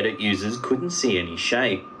other Reddit users couldn't see any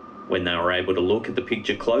shape. When they were able to look at the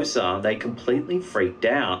picture closer, they completely freaked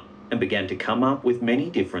out and began to come up with many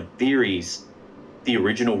different theories. The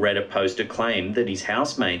original Reddit poster claimed that his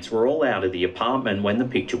housemates were all out of the apartment when the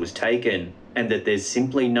picture was taken, and that there's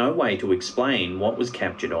simply no way to explain what was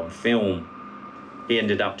captured on film. He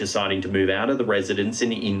ended up deciding to move out of the residence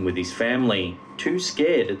and in with his family, too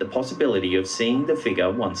scared at the possibility of seeing the figure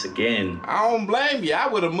once again. I don't blame you. I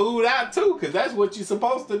would have moved out too, because that's what you're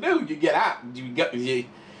supposed to do. You get out.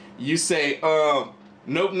 You say, no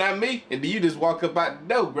Nope, not me. And then you just walk up out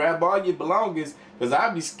the door, grab all your belongings, because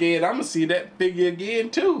I'll be scared I'm going to see that figure again,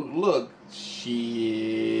 too. Look,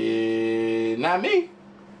 shit, not me.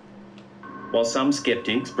 While some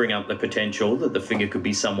skeptics bring up the potential that the figure could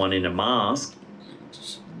be someone in a mask,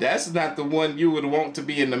 that's not the one you would want to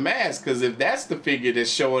be in the mask, because if that's the figure that's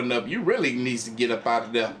showing up, you really needs to get up out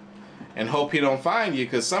of there and hope he don't find you,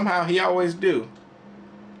 because somehow he always do.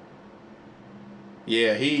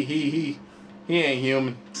 Yeah, he ain't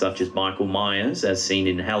human. such as Michael Myers, as seen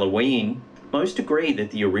in Halloween, most agree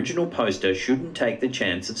that the original poster shouldn't take the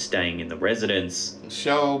chance of staying in the residence.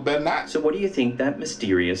 Sure, better not. So what do you think that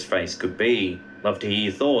mysterious face could be? Love to hear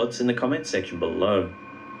your thoughts in the comment section below.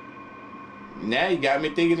 Now you got me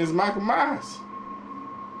thinking it's Michael Myers.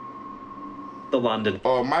 The London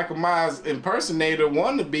Or Michael Myers impersonator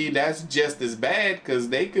wannabe, that's just as bad, because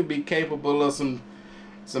they could be capable of some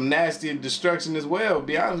nasty destruction as well, to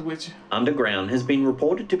be honest with you. Underground has been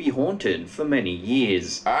reported to be haunted for many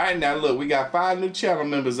years. Alright, now look, we got 5 new channel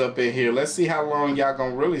members up in here. Let's see how long y'all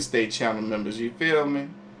gonna really stay channel members, you feel me?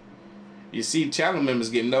 You see channel members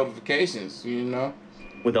get notifications, you know?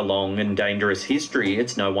 With a long and dangerous history,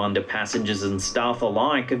 it's no wonder passengers and staff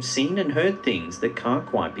alike have seen and heard things that can't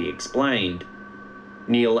quite be explained.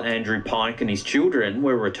 Neil Andrew Pike and his children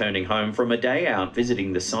were returning home from a day out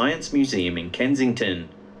visiting the Science Museum in Kensington.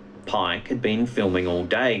 Pike had been filming all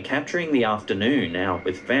day, capturing the afternoon out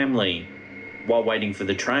with family. While waiting for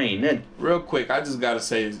the train... Real quick, I just gotta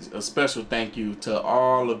say a special thank you to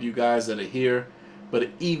all of you guys that are here, but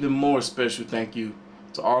an even more special thank you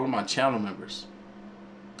to all of my channel members.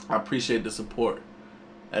 I appreciate the support.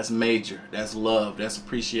 That's major. That's love. That's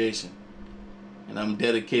appreciation. And I'm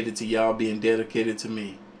dedicated to y'all being dedicated to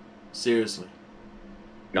me. Seriously.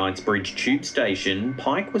 Knightsbridge Tube Station,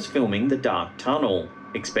 Pike was filming the dark tunnel,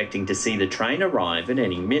 expecting to see the train arrive at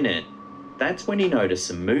any minute. That's when he noticed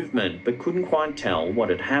some movement, but couldn't quite tell what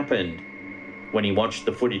had happened. When he watched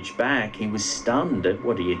the footage back, he was stunned at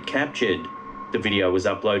what he had captured. The video was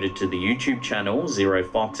uploaded to the YouTube channel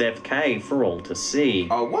ZeroFoxFK for all to see.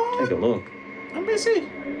 Oh, what? Take a look. Let me see.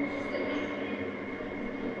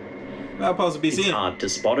 Not supposed to be seen. It's hard to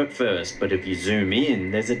spot at first, but if you zoom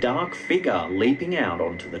in, there's a dark figure leaping out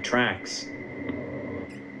onto the tracks.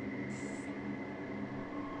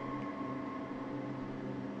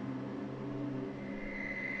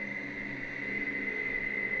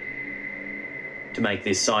 To make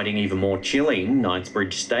this sighting even more chilling,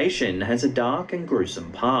 Knightsbridge Station has a dark and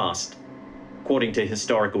gruesome past. According to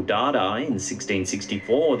historical data, in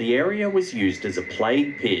 1664 the area was used as a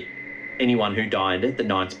plague pit. Anyone who died at the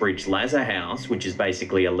Knightsbridge Lazar House, which is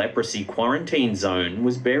basically a leprosy quarantine zone,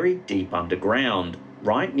 was buried deep underground,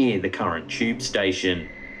 right near the current tube station.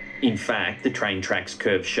 In fact, the train tracks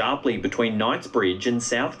curve sharply between Knightsbridge and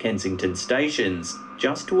South Kensington stations,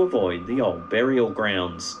 just to avoid the old burial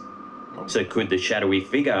grounds. So could the shadowy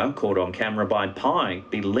figure caught on camera by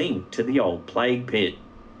Pike be linked to the old plague pit?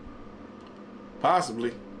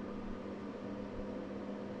 Possibly.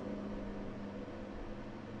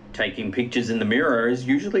 Taking pictures in the mirror is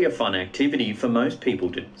usually a fun activity for most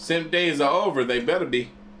people to Simp days are over. They better be.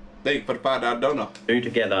 Thank you for the $5 donor. do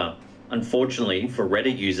together. Unfortunately for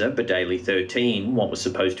Reddit user Bedaily13, what was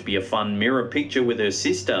supposed to be a fun mirror picture with her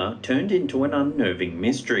sister turned into an unnerving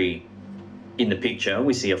mystery. In the picture,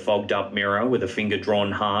 we see a fogged-up mirror with a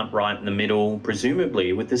finger-drawn heart right in the middle,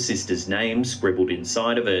 presumably with the sister's name scribbled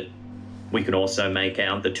inside of it. We can also make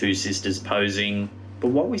out the two sisters posing, but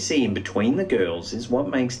what we see in between the girls is what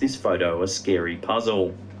makes this photo a scary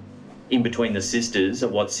puzzle. In between the sisters are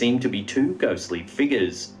what seem to be two ghostly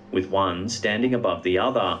figures, with one standing above the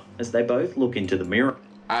other as they both look into the mirror.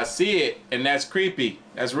 I see it, and that's creepy.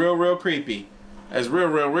 That's real creepy. That's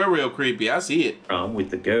real creepy. I see it.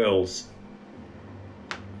 With the girls.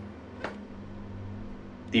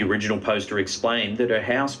 The original poster explained that her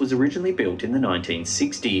house was originally built in the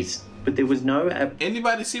 1960s, but there was no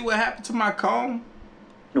Anybody see what happened to my comb?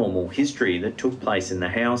 abnormal history that took place in the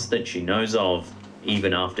house that she knows of,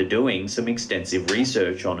 even after doing some extensive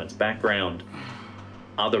research on its background.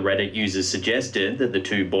 Other Reddit users suggested that the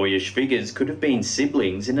two boyish figures could have been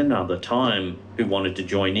siblings in another time, who wanted to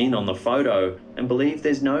join in on the photo and believe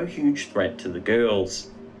there's no huge threat to the girls.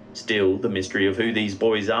 Still, the mystery of who these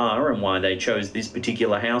boys are and why they chose this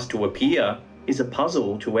particular house to appear is a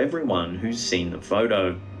puzzle to everyone who's seen the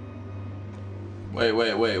photo. Wait.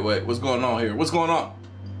 What's going on here? What's going on?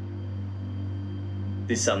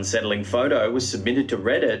 This unsettling photo was submitted to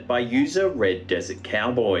Reddit by user Red Desert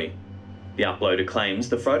Cowboy. The uploader claims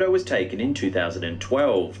the photo was taken in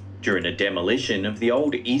 2012 during a demolition of the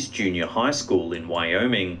old East Junior High School in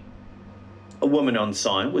Wyoming. A woman on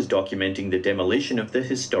site was documenting the demolition of the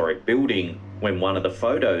historic building when one of the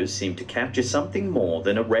photos seemed to capture something more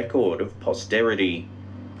than a record of posterity.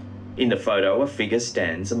 In the photo, a figure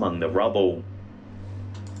stands among the rubble.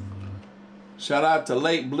 Shout out to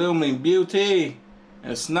Late Blooming Beauty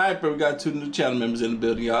and Sniper. We got 2 new channel members in the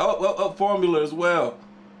building, y'all. Oh, Formula as well.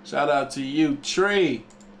 Shout out to you, Tree.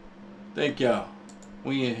 Thank y'all.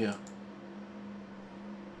 We in here.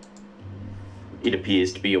 It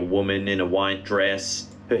appears to be a woman in a white dress.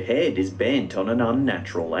 Her head is bent on an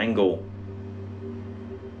unnatural angle.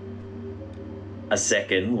 A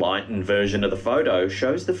second, lightened version of the photo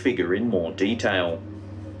shows the figure in more detail.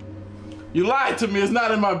 You lied to me. It's not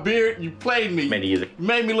in my beard. You played me. Many of the You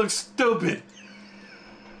made me look stupid.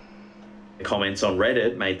 comments on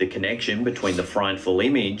Reddit made the connection between the frightful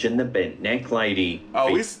image and the bent neck lady.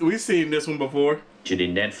 Oh, we seen this one before. Featured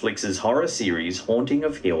in Netflix's horror series Haunting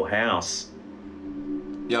of Hill House.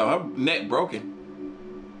 Yo, her neck broken.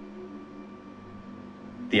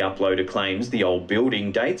 The uploader claims the old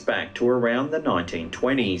building dates back to around the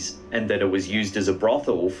 1920s and that it was used as a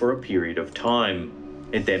brothel for a period of time.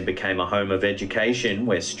 It then became a home of education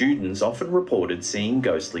where students often reported seeing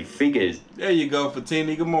ghostly figures. There you go,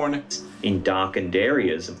 Fatini. Good morning. In darkened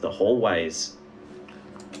areas of the hallways.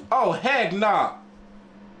 Oh, heck nah.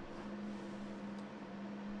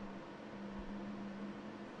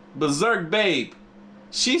 Berserk Babe.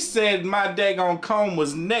 She said my daggone comb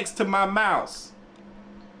was next to my mouse.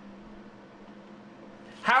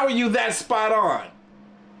 How are you that spot on?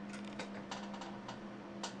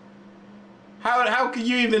 How can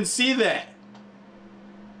you even see that?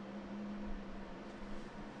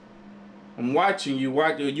 I'm watching you.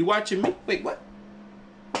 Are you watching me? Wait, what?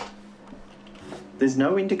 There's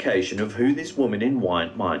no indication of who this woman in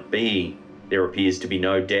white might be. There appears to be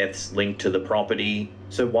no deaths linked to the property,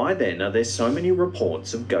 so why then are there so many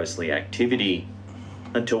reports of ghostly activity?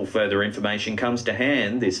 Until further information comes to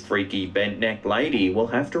hand, this freaky bent-neck lady will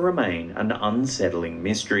have to remain an unsettling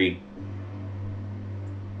mystery.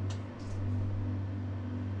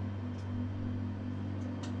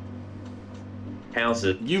 How's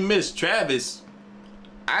it? You miss Travis.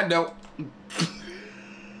 I don't.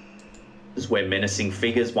 Where menacing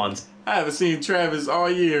figures once... I haven't seen Travis all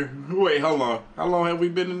year. Wait, hold on. How long have we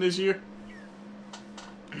been in this year?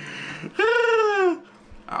 I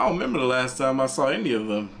don't remember the last time I saw any of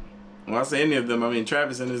them. When I say any of them, I mean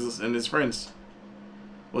Travis and his friends.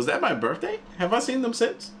 Was that my birthday? Have I seen them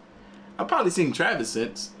since? I've probably seen Travis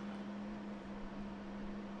since.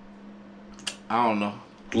 I don't know.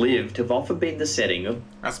 Lived have often been the setting of...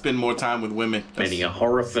 I spend more time with women. many a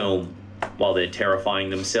horror film. While they're terrifying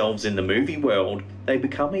themselves in the movie world, they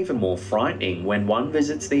become even more frightening when one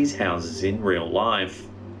visits these houses in real life.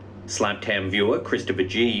 Slapcam viewer Christopher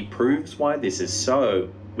G proves why this is so,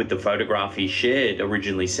 with the photograph he shared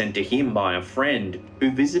originally sent to him by a friend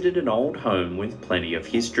who visited an old home with plenty of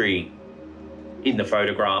history. In the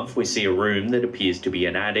photograph, we see a room that appears to be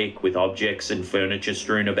an attic with objects and furniture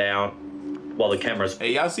strewn about, while the camera's...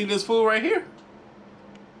 Hey, y'all see this fool right here?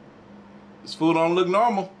 This fool don't look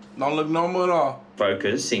normal. Don't look normal at all.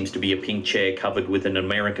 focus seems to be a pink chair covered with an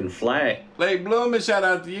American flag. Late Blooming, shout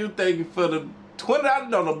out to you. Thank you for the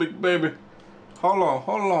 $20, big baby. Hold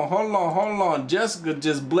on. Jessica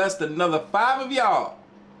just blessed another 5 of y'all.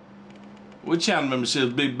 What channel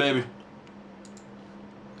membership, big baby?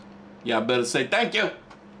 Y'all better say thank you.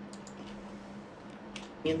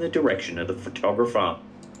 In the direction of the photographer.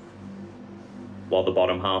 While the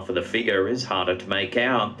bottom half of the figure is harder to make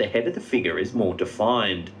out, the head of the figure is more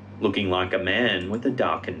defined, looking like a man with a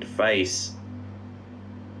darkened face.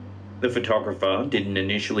 The photographer didn't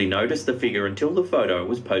initially notice the figure until the photo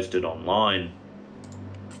was posted online.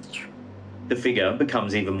 The figure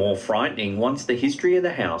becomes even more frightening once the history of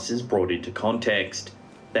the house is brought into context.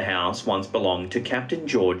 The house once belonged to Captain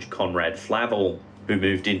George Conrad Flavel, who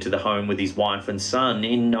moved into the home with his wife and son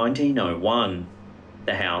in 1901.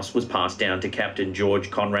 The house was passed down to Captain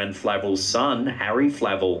George Conrad Flavel's son, Harry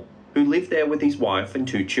Flavel, who lived there with his wife and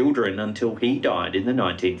 2 children until he died in the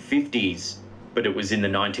 1950s. But it was in the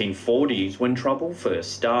 1940s when trouble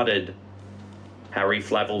first started. Harry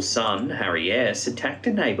Flavel's son, Harry S., attacked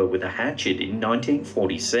a neighbour with a hatchet in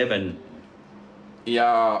 1947.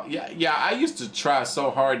 Yeah, I used to try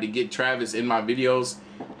so hard to get Travis in my videos.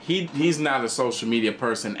 He's not a social media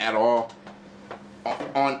person at all.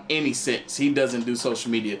 On any sense, he doesn't do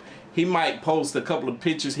social media. He might post a couple of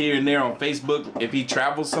pictures here and there on Facebook if he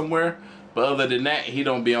travels somewhere, but other than that, he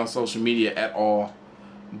don't be on social media at all.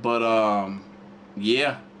 But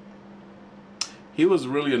yeah, he was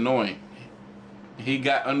really annoying. He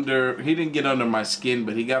didn't get under my skin,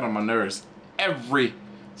 but he got on my nerves every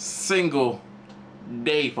single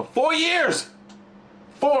day for 4 years.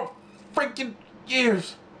 4 freaking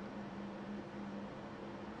years.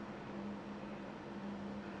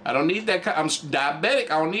 I don't need that. I'm diabetic.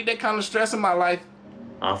 I don't need that kind of stress in my life.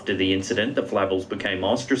 After the incident, the Flavels became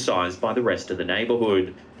ostracized by the rest of the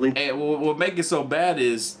neighborhood. And what makes it so bad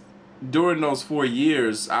is during those 4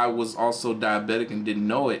 years, I was also diabetic and didn't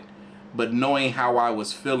know it. But knowing how I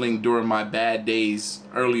was feeling during my bad days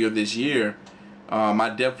earlier this year, I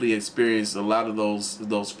definitely experienced a lot of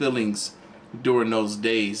those feelings during those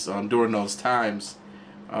days, during those times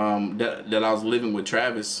that I was living with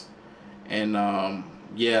Travis. And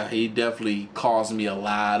yeah, he definitely caused me a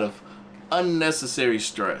lot of unnecessary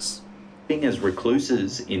stress. As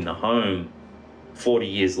recluses in the home. 40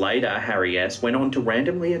 years later, Harry S. went on to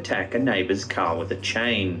randomly attack a neighbour's car with a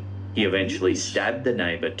chain. He eventually stabbed the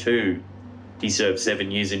neighbour too. He served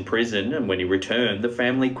 7 years in prison, and when he returned, the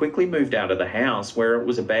family quickly moved out of the house where it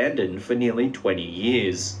was abandoned for nearly 20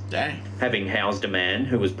 years. Dang. Having housed a man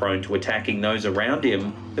who was prone to attacking those around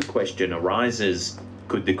him, the question arises,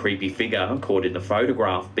 could the creepy figure caught in the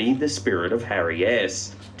photograph be the spirit of Harry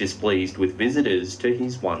S., displeased with visitors to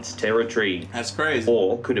his once territory? That's crazy.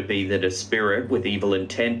 Or could it be that a spirit with evil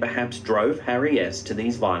intent perhaps drove Harry S. to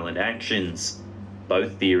these violent actions?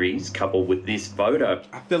 Both theories, coupled with this photo.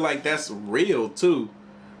 I feel like that's real too,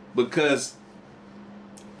 because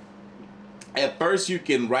at first you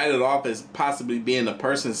can write it off as possibly being a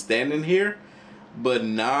person standing here, but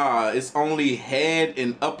nah, it's only head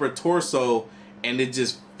and upper torso, and it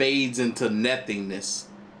just fades into nothingness.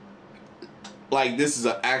 Like this is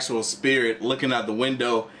an actual spirit looking out the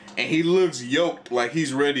window, and he looks yoked, like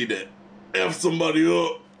he's ready to F somebody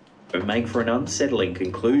up. It make for an unsettling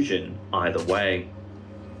conclusion either way.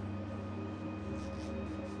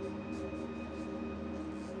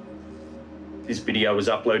 This video was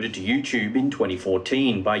uploaded to YouTube in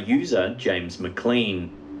 2014 by user James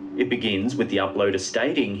McLean. It begins with the uploader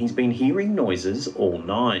stating he's been hearing noises all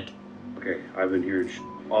night. Okay, I've been hearing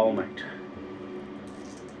all night.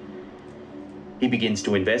 He begins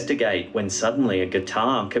to investigate when suddenly a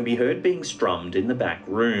guitar can be heard being strummed in the back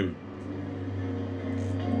room.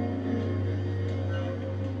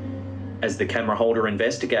 As the camera holder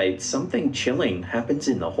investigates, something chilling happens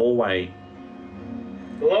in the hallway.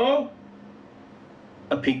 Hello?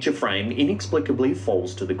 A picture frame inexplicably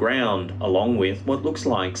falls to the ground, along with what looks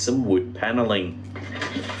like some wood paneling.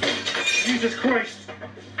 Jesus Christ!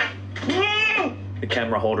 The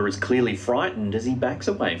camera holder is clearly frightened as he backs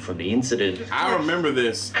away from the incident. I remember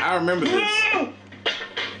this. I remember this.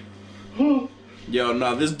 Yo,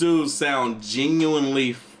 no, this dude sounds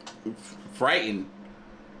genuinely frightened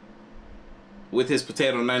with his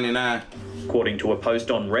potato 99. According to a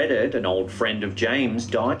post on Reddit, an old friend of James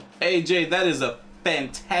died. Hey Jay, that is a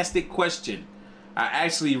fantastic question. I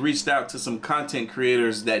actually reached out to some content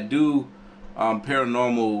creators that do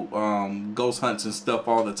paranormal ghost hunts and stuff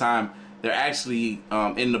all the time. They're actually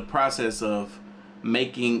in the process of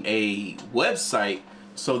making a website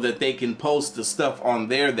so that they can post the stuff on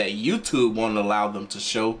there that YouTube won't allow them to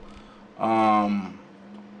show. Yeah,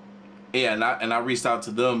 and I reached out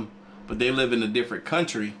to them, but they live in a different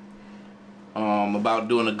country, about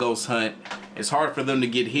doing a ghost hunt. It's hard for them to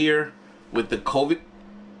get here with the COVID,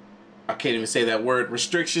 I can't even say that word,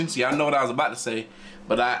 restrictions. Y'all know what I was about to say.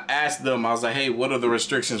 But I asked them, I was like, hey, what are the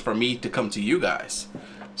restrictions for me to come to you guys?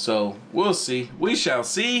 So we'll see. We shall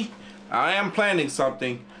see. I am planning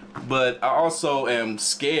something, but I also am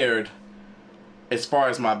scared as far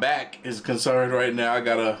as my back is concerned right now. I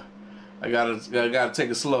gotta take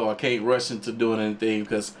it slow. I can't rush into doing anything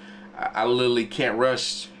because I literally can't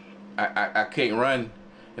rush. I can't run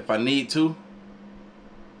if I need to,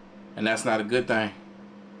 and that's not a good thing.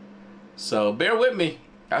 So bear with me.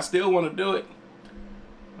 I still want to do it.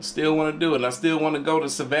 I still want to do it. And I still want to go to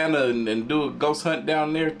Savannah and do a ghost hunt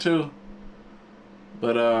down there too.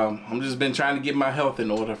 But I'm just been trying to get my health in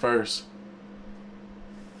order first.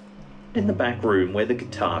 In the back room where the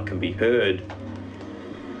guitar can be heard.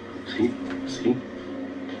 See?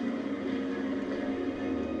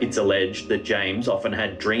 It's alleged that James often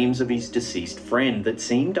had dreams of his deceased friend that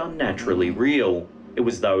seemed unnaturally real. It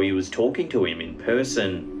was though he was talking to him in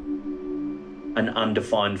person. An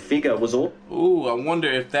undefined figure was all. Ooh, I wonder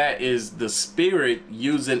if that is the spirit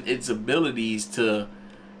using its abilities to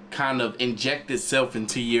kind of inject itself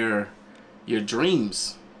into your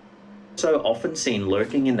dreams. So often seen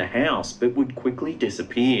lurking in the house, but would quickly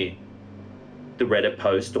disappear. The Reddit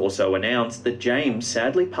post also announced that James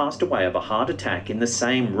sadly passed away of a heart attack in the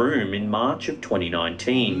same room in March of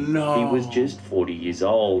 2019. No. He was just 40 years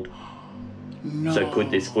old. No. So could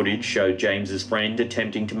this footage show James's friend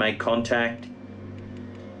attempting to make contact?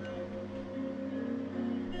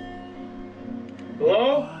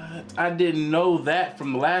 I didn't know that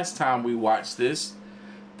from the last time we watched this.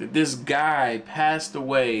 That this guy passed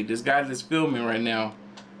away. This guy that's filming right now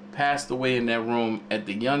passed away in that room at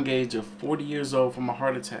the young age of 40 years old from a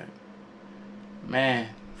heart attack. Man,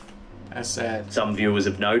 that's sad. Some viewers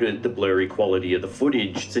have noted the blurry quality of the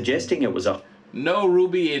footage, suggesting it was a No,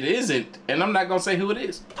 Ruby, it isn't. And I'm not going to say who it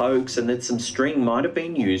is. hoax and that some string might have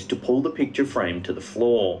been used to pull the picture frame to the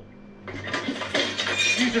floor.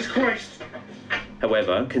 Jesus Christ!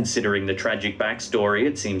 However, considering the tragic backstory,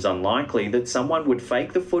 it seems unlikely that someone would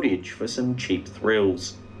fake the footage for some cheap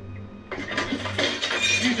thrills.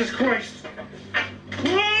 Jesus Christ!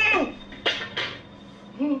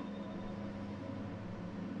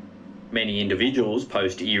 Many individuals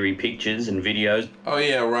post eerie pictures and videos. Oh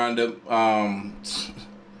yeah, Rhonda.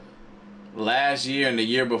 Last year and the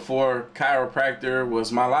year before, chiropractor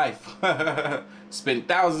was my life. Spent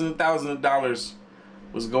thousands and thousands of dollars.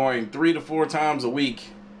 Was going 3 to 4 times a week.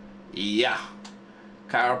 Yeah.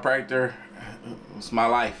 Chiropractor was my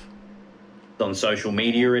life. On social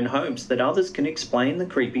media in hopes that others can explain the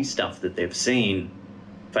creepy stuff that they've seen.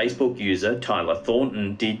 Facebook user Tyler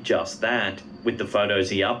Thornton did just that, with the photos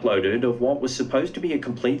he uploaded of what was supposed to be a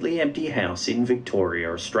completely empty house in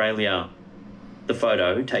Victoria, Australia. The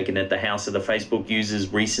photo, taken at the house of the Facebook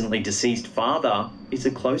user's recently deceased father, is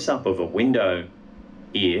a close-up of a window.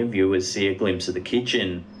 Here, viewers see a glimpse of the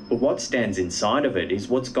kitchen, but what stands inside of it is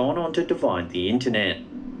what's gone on to divide the internet.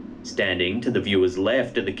 Standing to the viewer's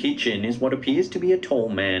left of the kitchen is what appears to be a tall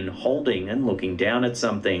man holding and looking down at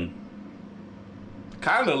something.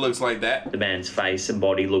 Kinda looks like that. The man's face and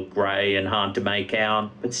body look grey and hard to make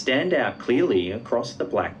out, but stand out clearly across the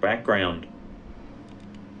black background.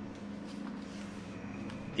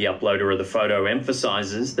 The uploader of the photo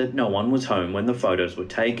emphasises that no one was home when the photos were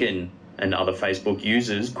taken, and other Facebook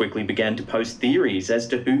users quickly began to post theories as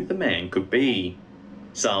to who the man could be.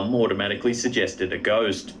 Some automatically suggested a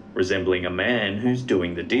ghost, resembling a man who's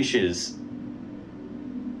doing the dishes,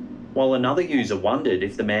 while another user wondered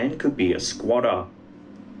if the man could be a squatter.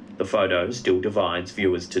 The photo still divides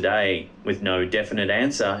viewers today, with no definite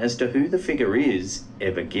answer as to who the figure is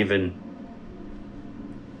ever given.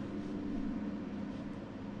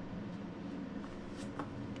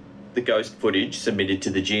 The ghost footage submitted to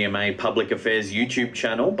the GMA Public Affairs YouTube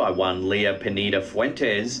channel by one Leah Pineda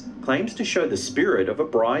Fuentes claims to show the spirit of a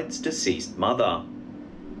bride's deceased mother.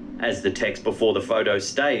 As the text before the photo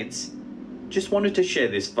states, "Just wanted to share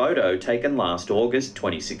this photo taken last August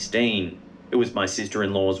 2016. It was my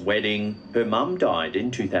sister-in-law's wedding. Her mum died in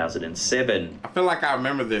 2007. I feel like I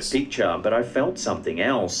remember this picture, but I felt something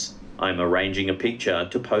else. I'm arranging a picture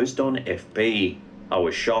to post on FB. I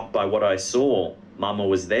was shocked by what I saw. Mama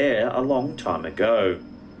was there a long time ago."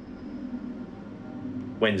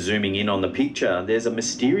 When zooming in on the picture, there's a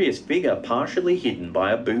mysterious figure partially hidden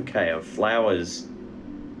by a bouquet of flowers.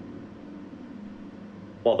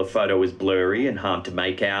 While the photo is blurry and hard to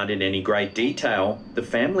make out in any great detail, the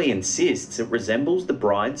family insists it resembles the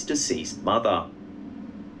bride's deceased mother.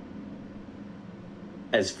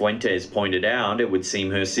 As Fuentes pointed out, it would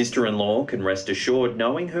seem her sister-in-law can rest assured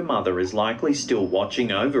knowing her mother is likely still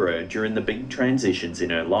watching over her during the big transitions in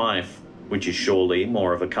her life, which is surely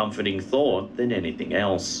more of a comforting thought than anything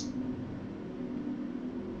else.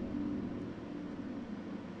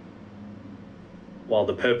 While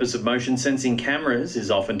the purpose of motion sensing cameras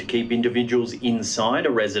is often to keep individuals inside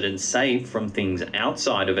a residence safe from things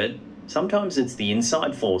outside of it, sometimes it's the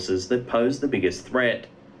inside forces that pose the biggest threat.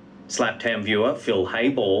 Slaptown viewer Phil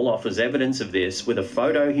Hayball offers evidence of this with a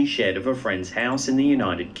photo he shared of a friend's house in the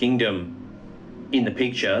United Kingdom. In the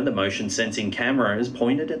picture, the motion sensing camera is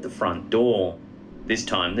pointed at the front door. This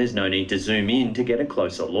time there's no need to zoom in to get a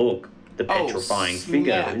closer look. The petrifying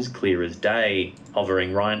figure is clear as day,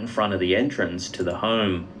 hovering right in front of the entrance to the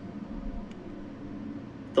home.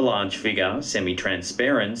 The large figure,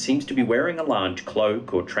 semi-transparent, seems to be wearing a large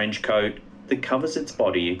cloak or trench coat that covers its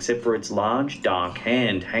body except for its large dark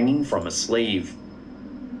hand hanging from a sleeve.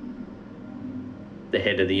 The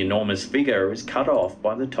head of the enormous figure is cut off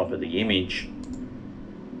by the top of the image.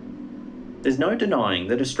 There's no denying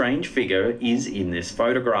that a strange figure is in this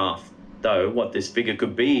photograph, though what this figure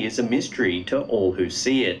could be is a mystery to all who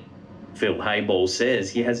see it. Phil Hayball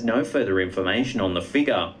says he has no further information on the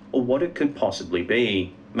figure or what it could possibly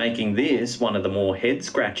be, making this one of the more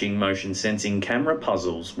head-scratching motion-sensing camera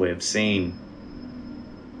puzzles we've seen.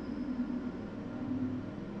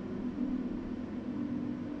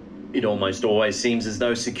 It almost always seems as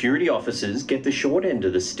though security officers get the short end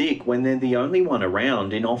of the stick when they're the only one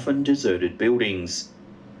around in often deserted buildings.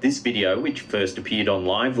 This video, which first appeared on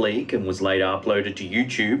LiveLeak and was later uploaded to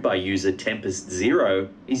YouTube by user Tempest0,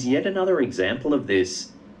 is yet another example of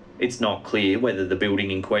this. It's not clear whether the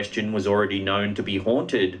building in question was already known to be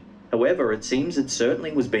haunted. However, it seems it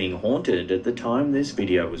certainly was being haunted at the time this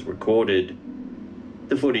video was recorded.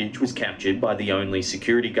 The footage was captured by the only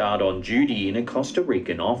security guard on duty in a Costa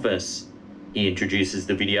Rican office. He introduces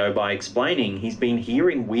the video by explaining he's been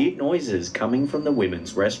hearing weird noises coming from the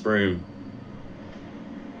women's restroom.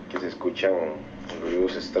 Que se escuchan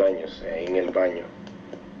ruidos extraños en el baño.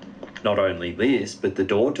 Not only this, but the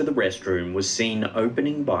door to the restroom was seen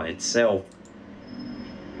opening by itself.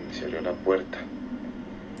 Se abrió la puerta.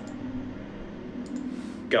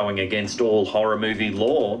 Going against all horror movie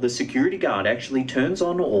law, the security guard actually turns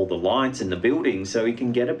on all the lights in the building so he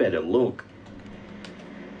can get a better look.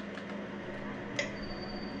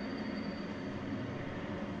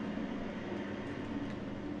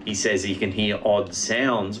 He says he can hear odd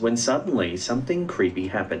sounds when suddenly something creepy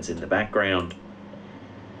happens in the background.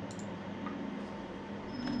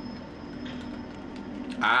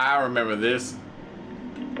 I remember this.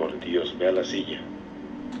 Por Dios, ve a la silla.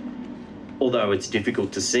 Although it's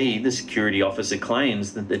difficult to see, the security officer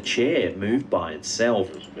claims that the chair moved by itself.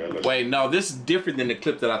 Wait, no, this is different than the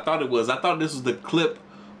clip that I thought it was. I thought this was the clip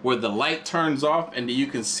where the light turns off and you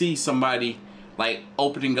can see somebody like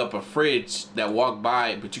opening up a fridge that walked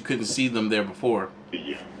by, but you couldn't see them there before.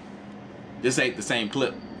 This ain't the same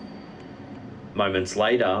clip. Moments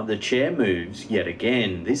later, the chair moves yet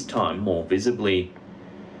again, this time more visibly.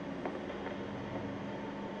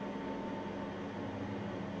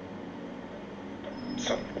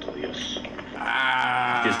 Santo Dios.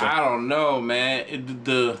 I don't know, man.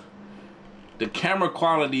 The camera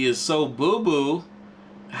quality is so boo-boo.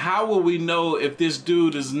 How will we know if this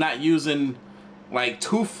dude is not using like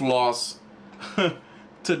tooth floss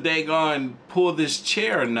to daggone pull this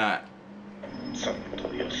chair or not? Santo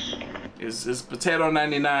Dios. It's potato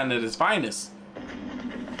 99 at its finest.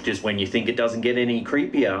 Just when you think it doesn't get any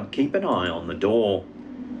creepier, keep an eye on the door.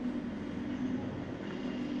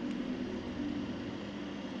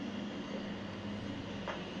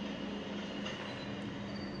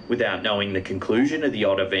 Without knowing the conclusion of the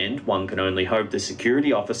odd event, one can only hope the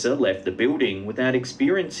security officer left the building without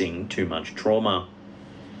experiencing too much trauma.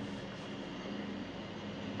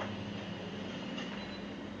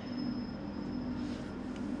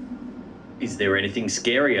 Is there anything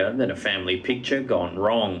scarier than a family picture gone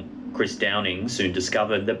wrong? Chris Downing soon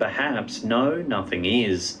discovered that perhaps nothing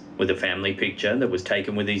is, with a family picture that was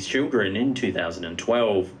taken with his children in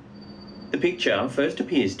 2012. The picture first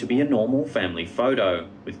appears to be a normal family photo,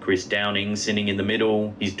 with Chris Downing sitting in the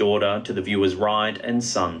middle, his daughter to the viewer's right and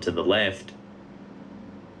son to the left.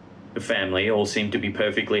 The family all seem to be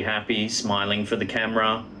perfectly happy, smiling for the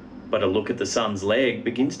camera, but a look at the son's leg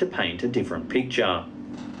begins to paint a different picture.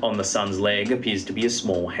 On the son's leg appears to be a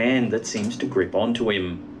small hand that seems to grip onto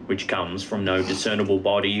him, which comes from no discernible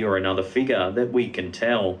body or another figure that we can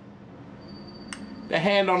tell. The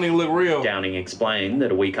hand don't even look real. Downing explained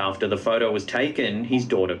that a week after the photo was taken, his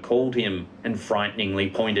daughter called him and frighteningly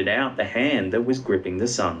pointed out the hand that was gripping the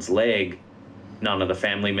son's leg. None of the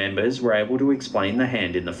family members were able to explain the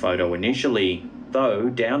hand in the photo initially, though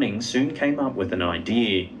Downing soon came up with an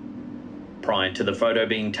idea. Prior to the photo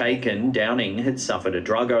being taken, Downing had suffered a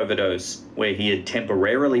drug overdose, where he had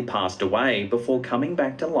temporarily passed away before coming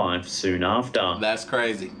back to life soon after. That's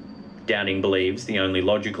crazy. Downing believes the only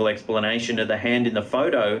logical explanation of the hand in the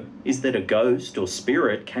photo is that a ghost or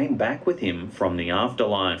spirit came back with him from the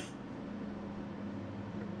afterlife.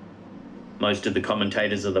 Most of the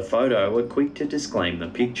commentators of the photo are quick to disclaim the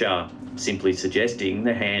picture, simply suggesting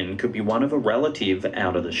the hand could be one of a relative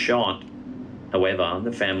out of the shot. However,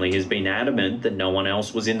 the family has been adamant that no one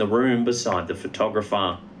else was in the room beside the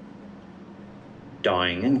photographer.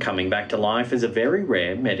 Dying and coming back to life is a very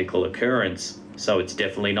rare medical occurrence, so it's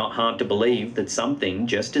definitely not hard to believe that something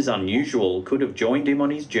just as unusual could have joined him on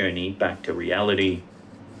his journey back to reality.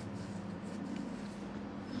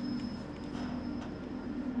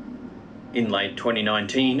 In late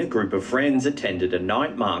 2019, a group of friends attended a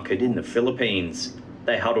night market in the Philippines.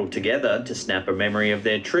 They huddled together to snap a memory of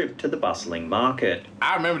their trip to the bustling market.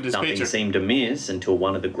 I remember this picture. Nothing seemed amiss until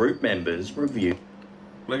one of the group members reviewed.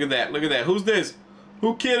 Look at that, look at that. Who's this?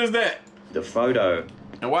 Who kid is that? The photo.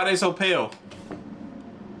 And why are they so pale?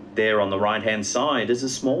 There on the right-hand side is a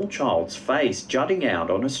small child's face jutting out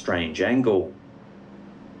on a strange angle.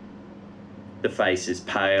 The face is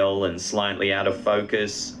pale and slightly out of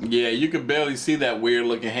focus. Yeah, you could barely see that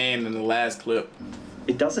weird-looking hand in the last clip.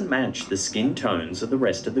 It doesn't match the skin tones of the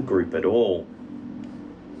rest of the group at all.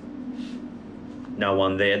 No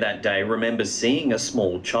one there that day remembers seeing a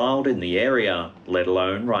small child in the area, let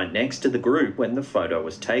alone right next to the group when the photo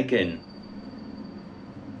was taken.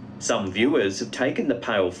 Some viewers have taken the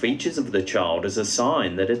pale features of the child as a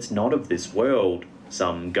sign that it's not of this world,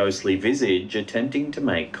 some ghostly visage attempting to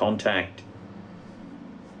make contact.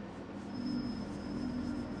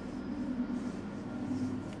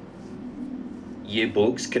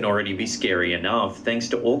 Yearbooks can already be scary enough thanks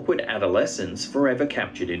to awkward adolescents forever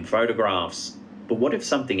captured in photographs. But what if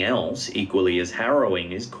something else, equally as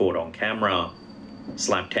harrowing, is caught on camera?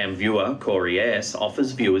 Slaptam viewer Corey S.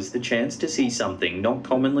 offers viewers the chance to see something not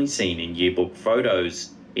commonly seen in yearbook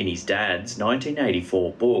photos in his dad's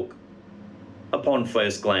 1984 book. Upon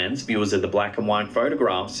first glance, viewers of the black and white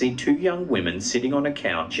photograph see two young women sitting on a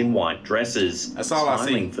couch in white dresses, That's all I see.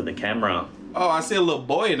 smiling for the camera. Oh, I see a little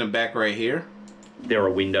boy in the back right here. There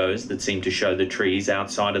are windows that seem to show the trees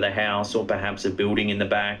outside of the house or perhaps a building in the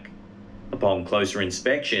back. Upon closer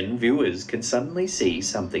inspection, viewers can suddenly see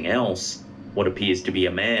something else. What appears to be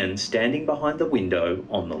a man standing behind the window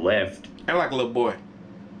on the left. I like a little boy.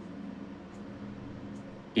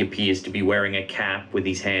 He appears to be wearing a cap with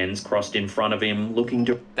his hands crossed in front of him, looking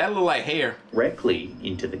That look like hair. directly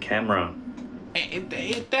into the camera.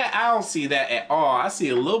 That I don't see that at all. I see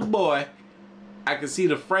a little boy. I can see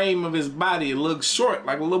the frame of his body. It looks short,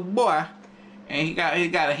 like a little boy, and he got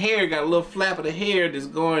a hair, got a little flap of the hair that's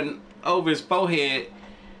going over his forehead,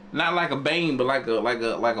 not like a bang, but like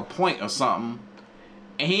a point or something.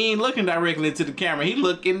 And he ain't looking directly into the camera. He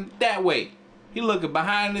looking that way. He looking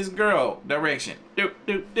behind this girl direction.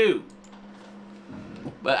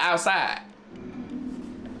 But outside.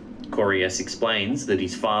 Corey S. explains that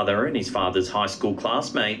his father and his father's high school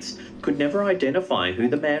classmates could never identify who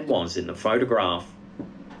the man was in the photograph.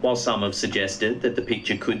 While some have suggested that the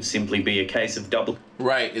picture could simply be a case of double...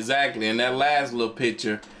 Right, exactly. In that last little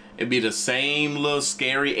picture, it'd be the same little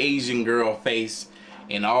scary Asian girl face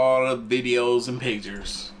in all the videos and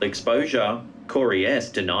pictures. exposure, Corey S.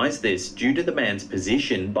 denies this due to the man's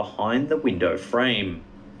position behind the window frame.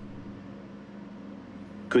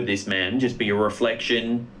 Could this man just be a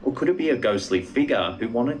reflection, or could it be a ghostly figure who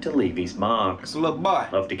wanted to leave his mark? It's a little boy.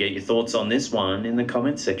 Love to get your thoughts on this one in the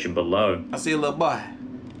comments section below. I see a little boy.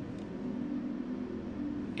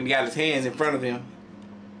 And he got his hands in front of him.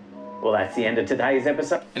 Well, that's the end of today's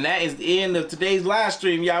episode. And that is the end of today's live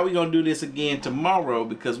stream, y'all. We're going to do this again tomorrow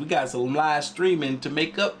because we got some live streaming to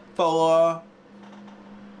make up for.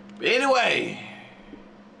 But anyway,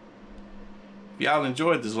 if y'all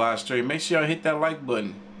enjoyed this live stream, make sure y'all hit that like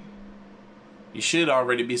button. You should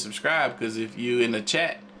already be subscribed because if you in the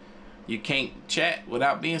chat, you can't chat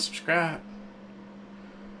without being subscribed.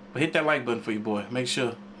 But hit that like button for your boy. Make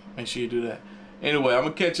sure you do that. Anyway, I'm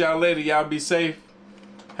going to catch y'all later. Y'all be safe.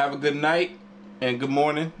 Have a good night and good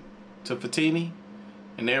morning to Fatini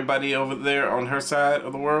and everybody over there on her side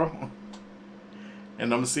of the world.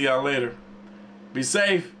 And I'm going to see y'all later. Be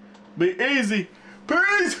safe. Be easy.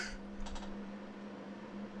 Peace.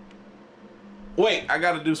 Wait, I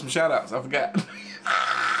got to do some shout outs. I forgot.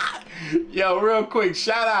 Yo, real quick,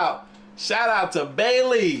 shout out to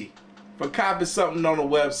Bailey for copying something on the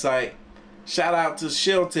website. Shout out to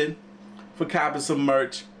Shilton for copying some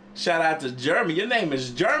merch. Shout out to Jeremy. Your name is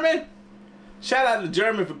German? Shout out to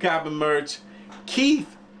Jeremy for copying merch.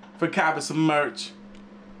 Keith for copying some merch.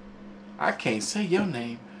 I can't say your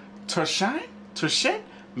name. Tershain?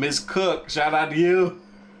 Miss Cook, shout out to you.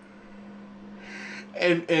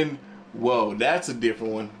 And whoa, that's a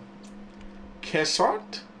different one.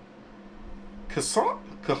 Kessart?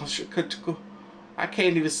 I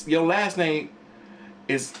can't even, your last name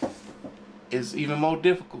is even more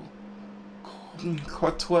difficult.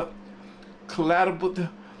 Collateral.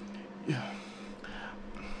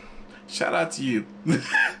 Shout out to you.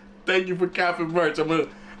 Thank you for copying merch. I'm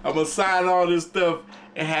gonna sign all this stuff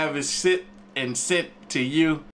and have it sent to you.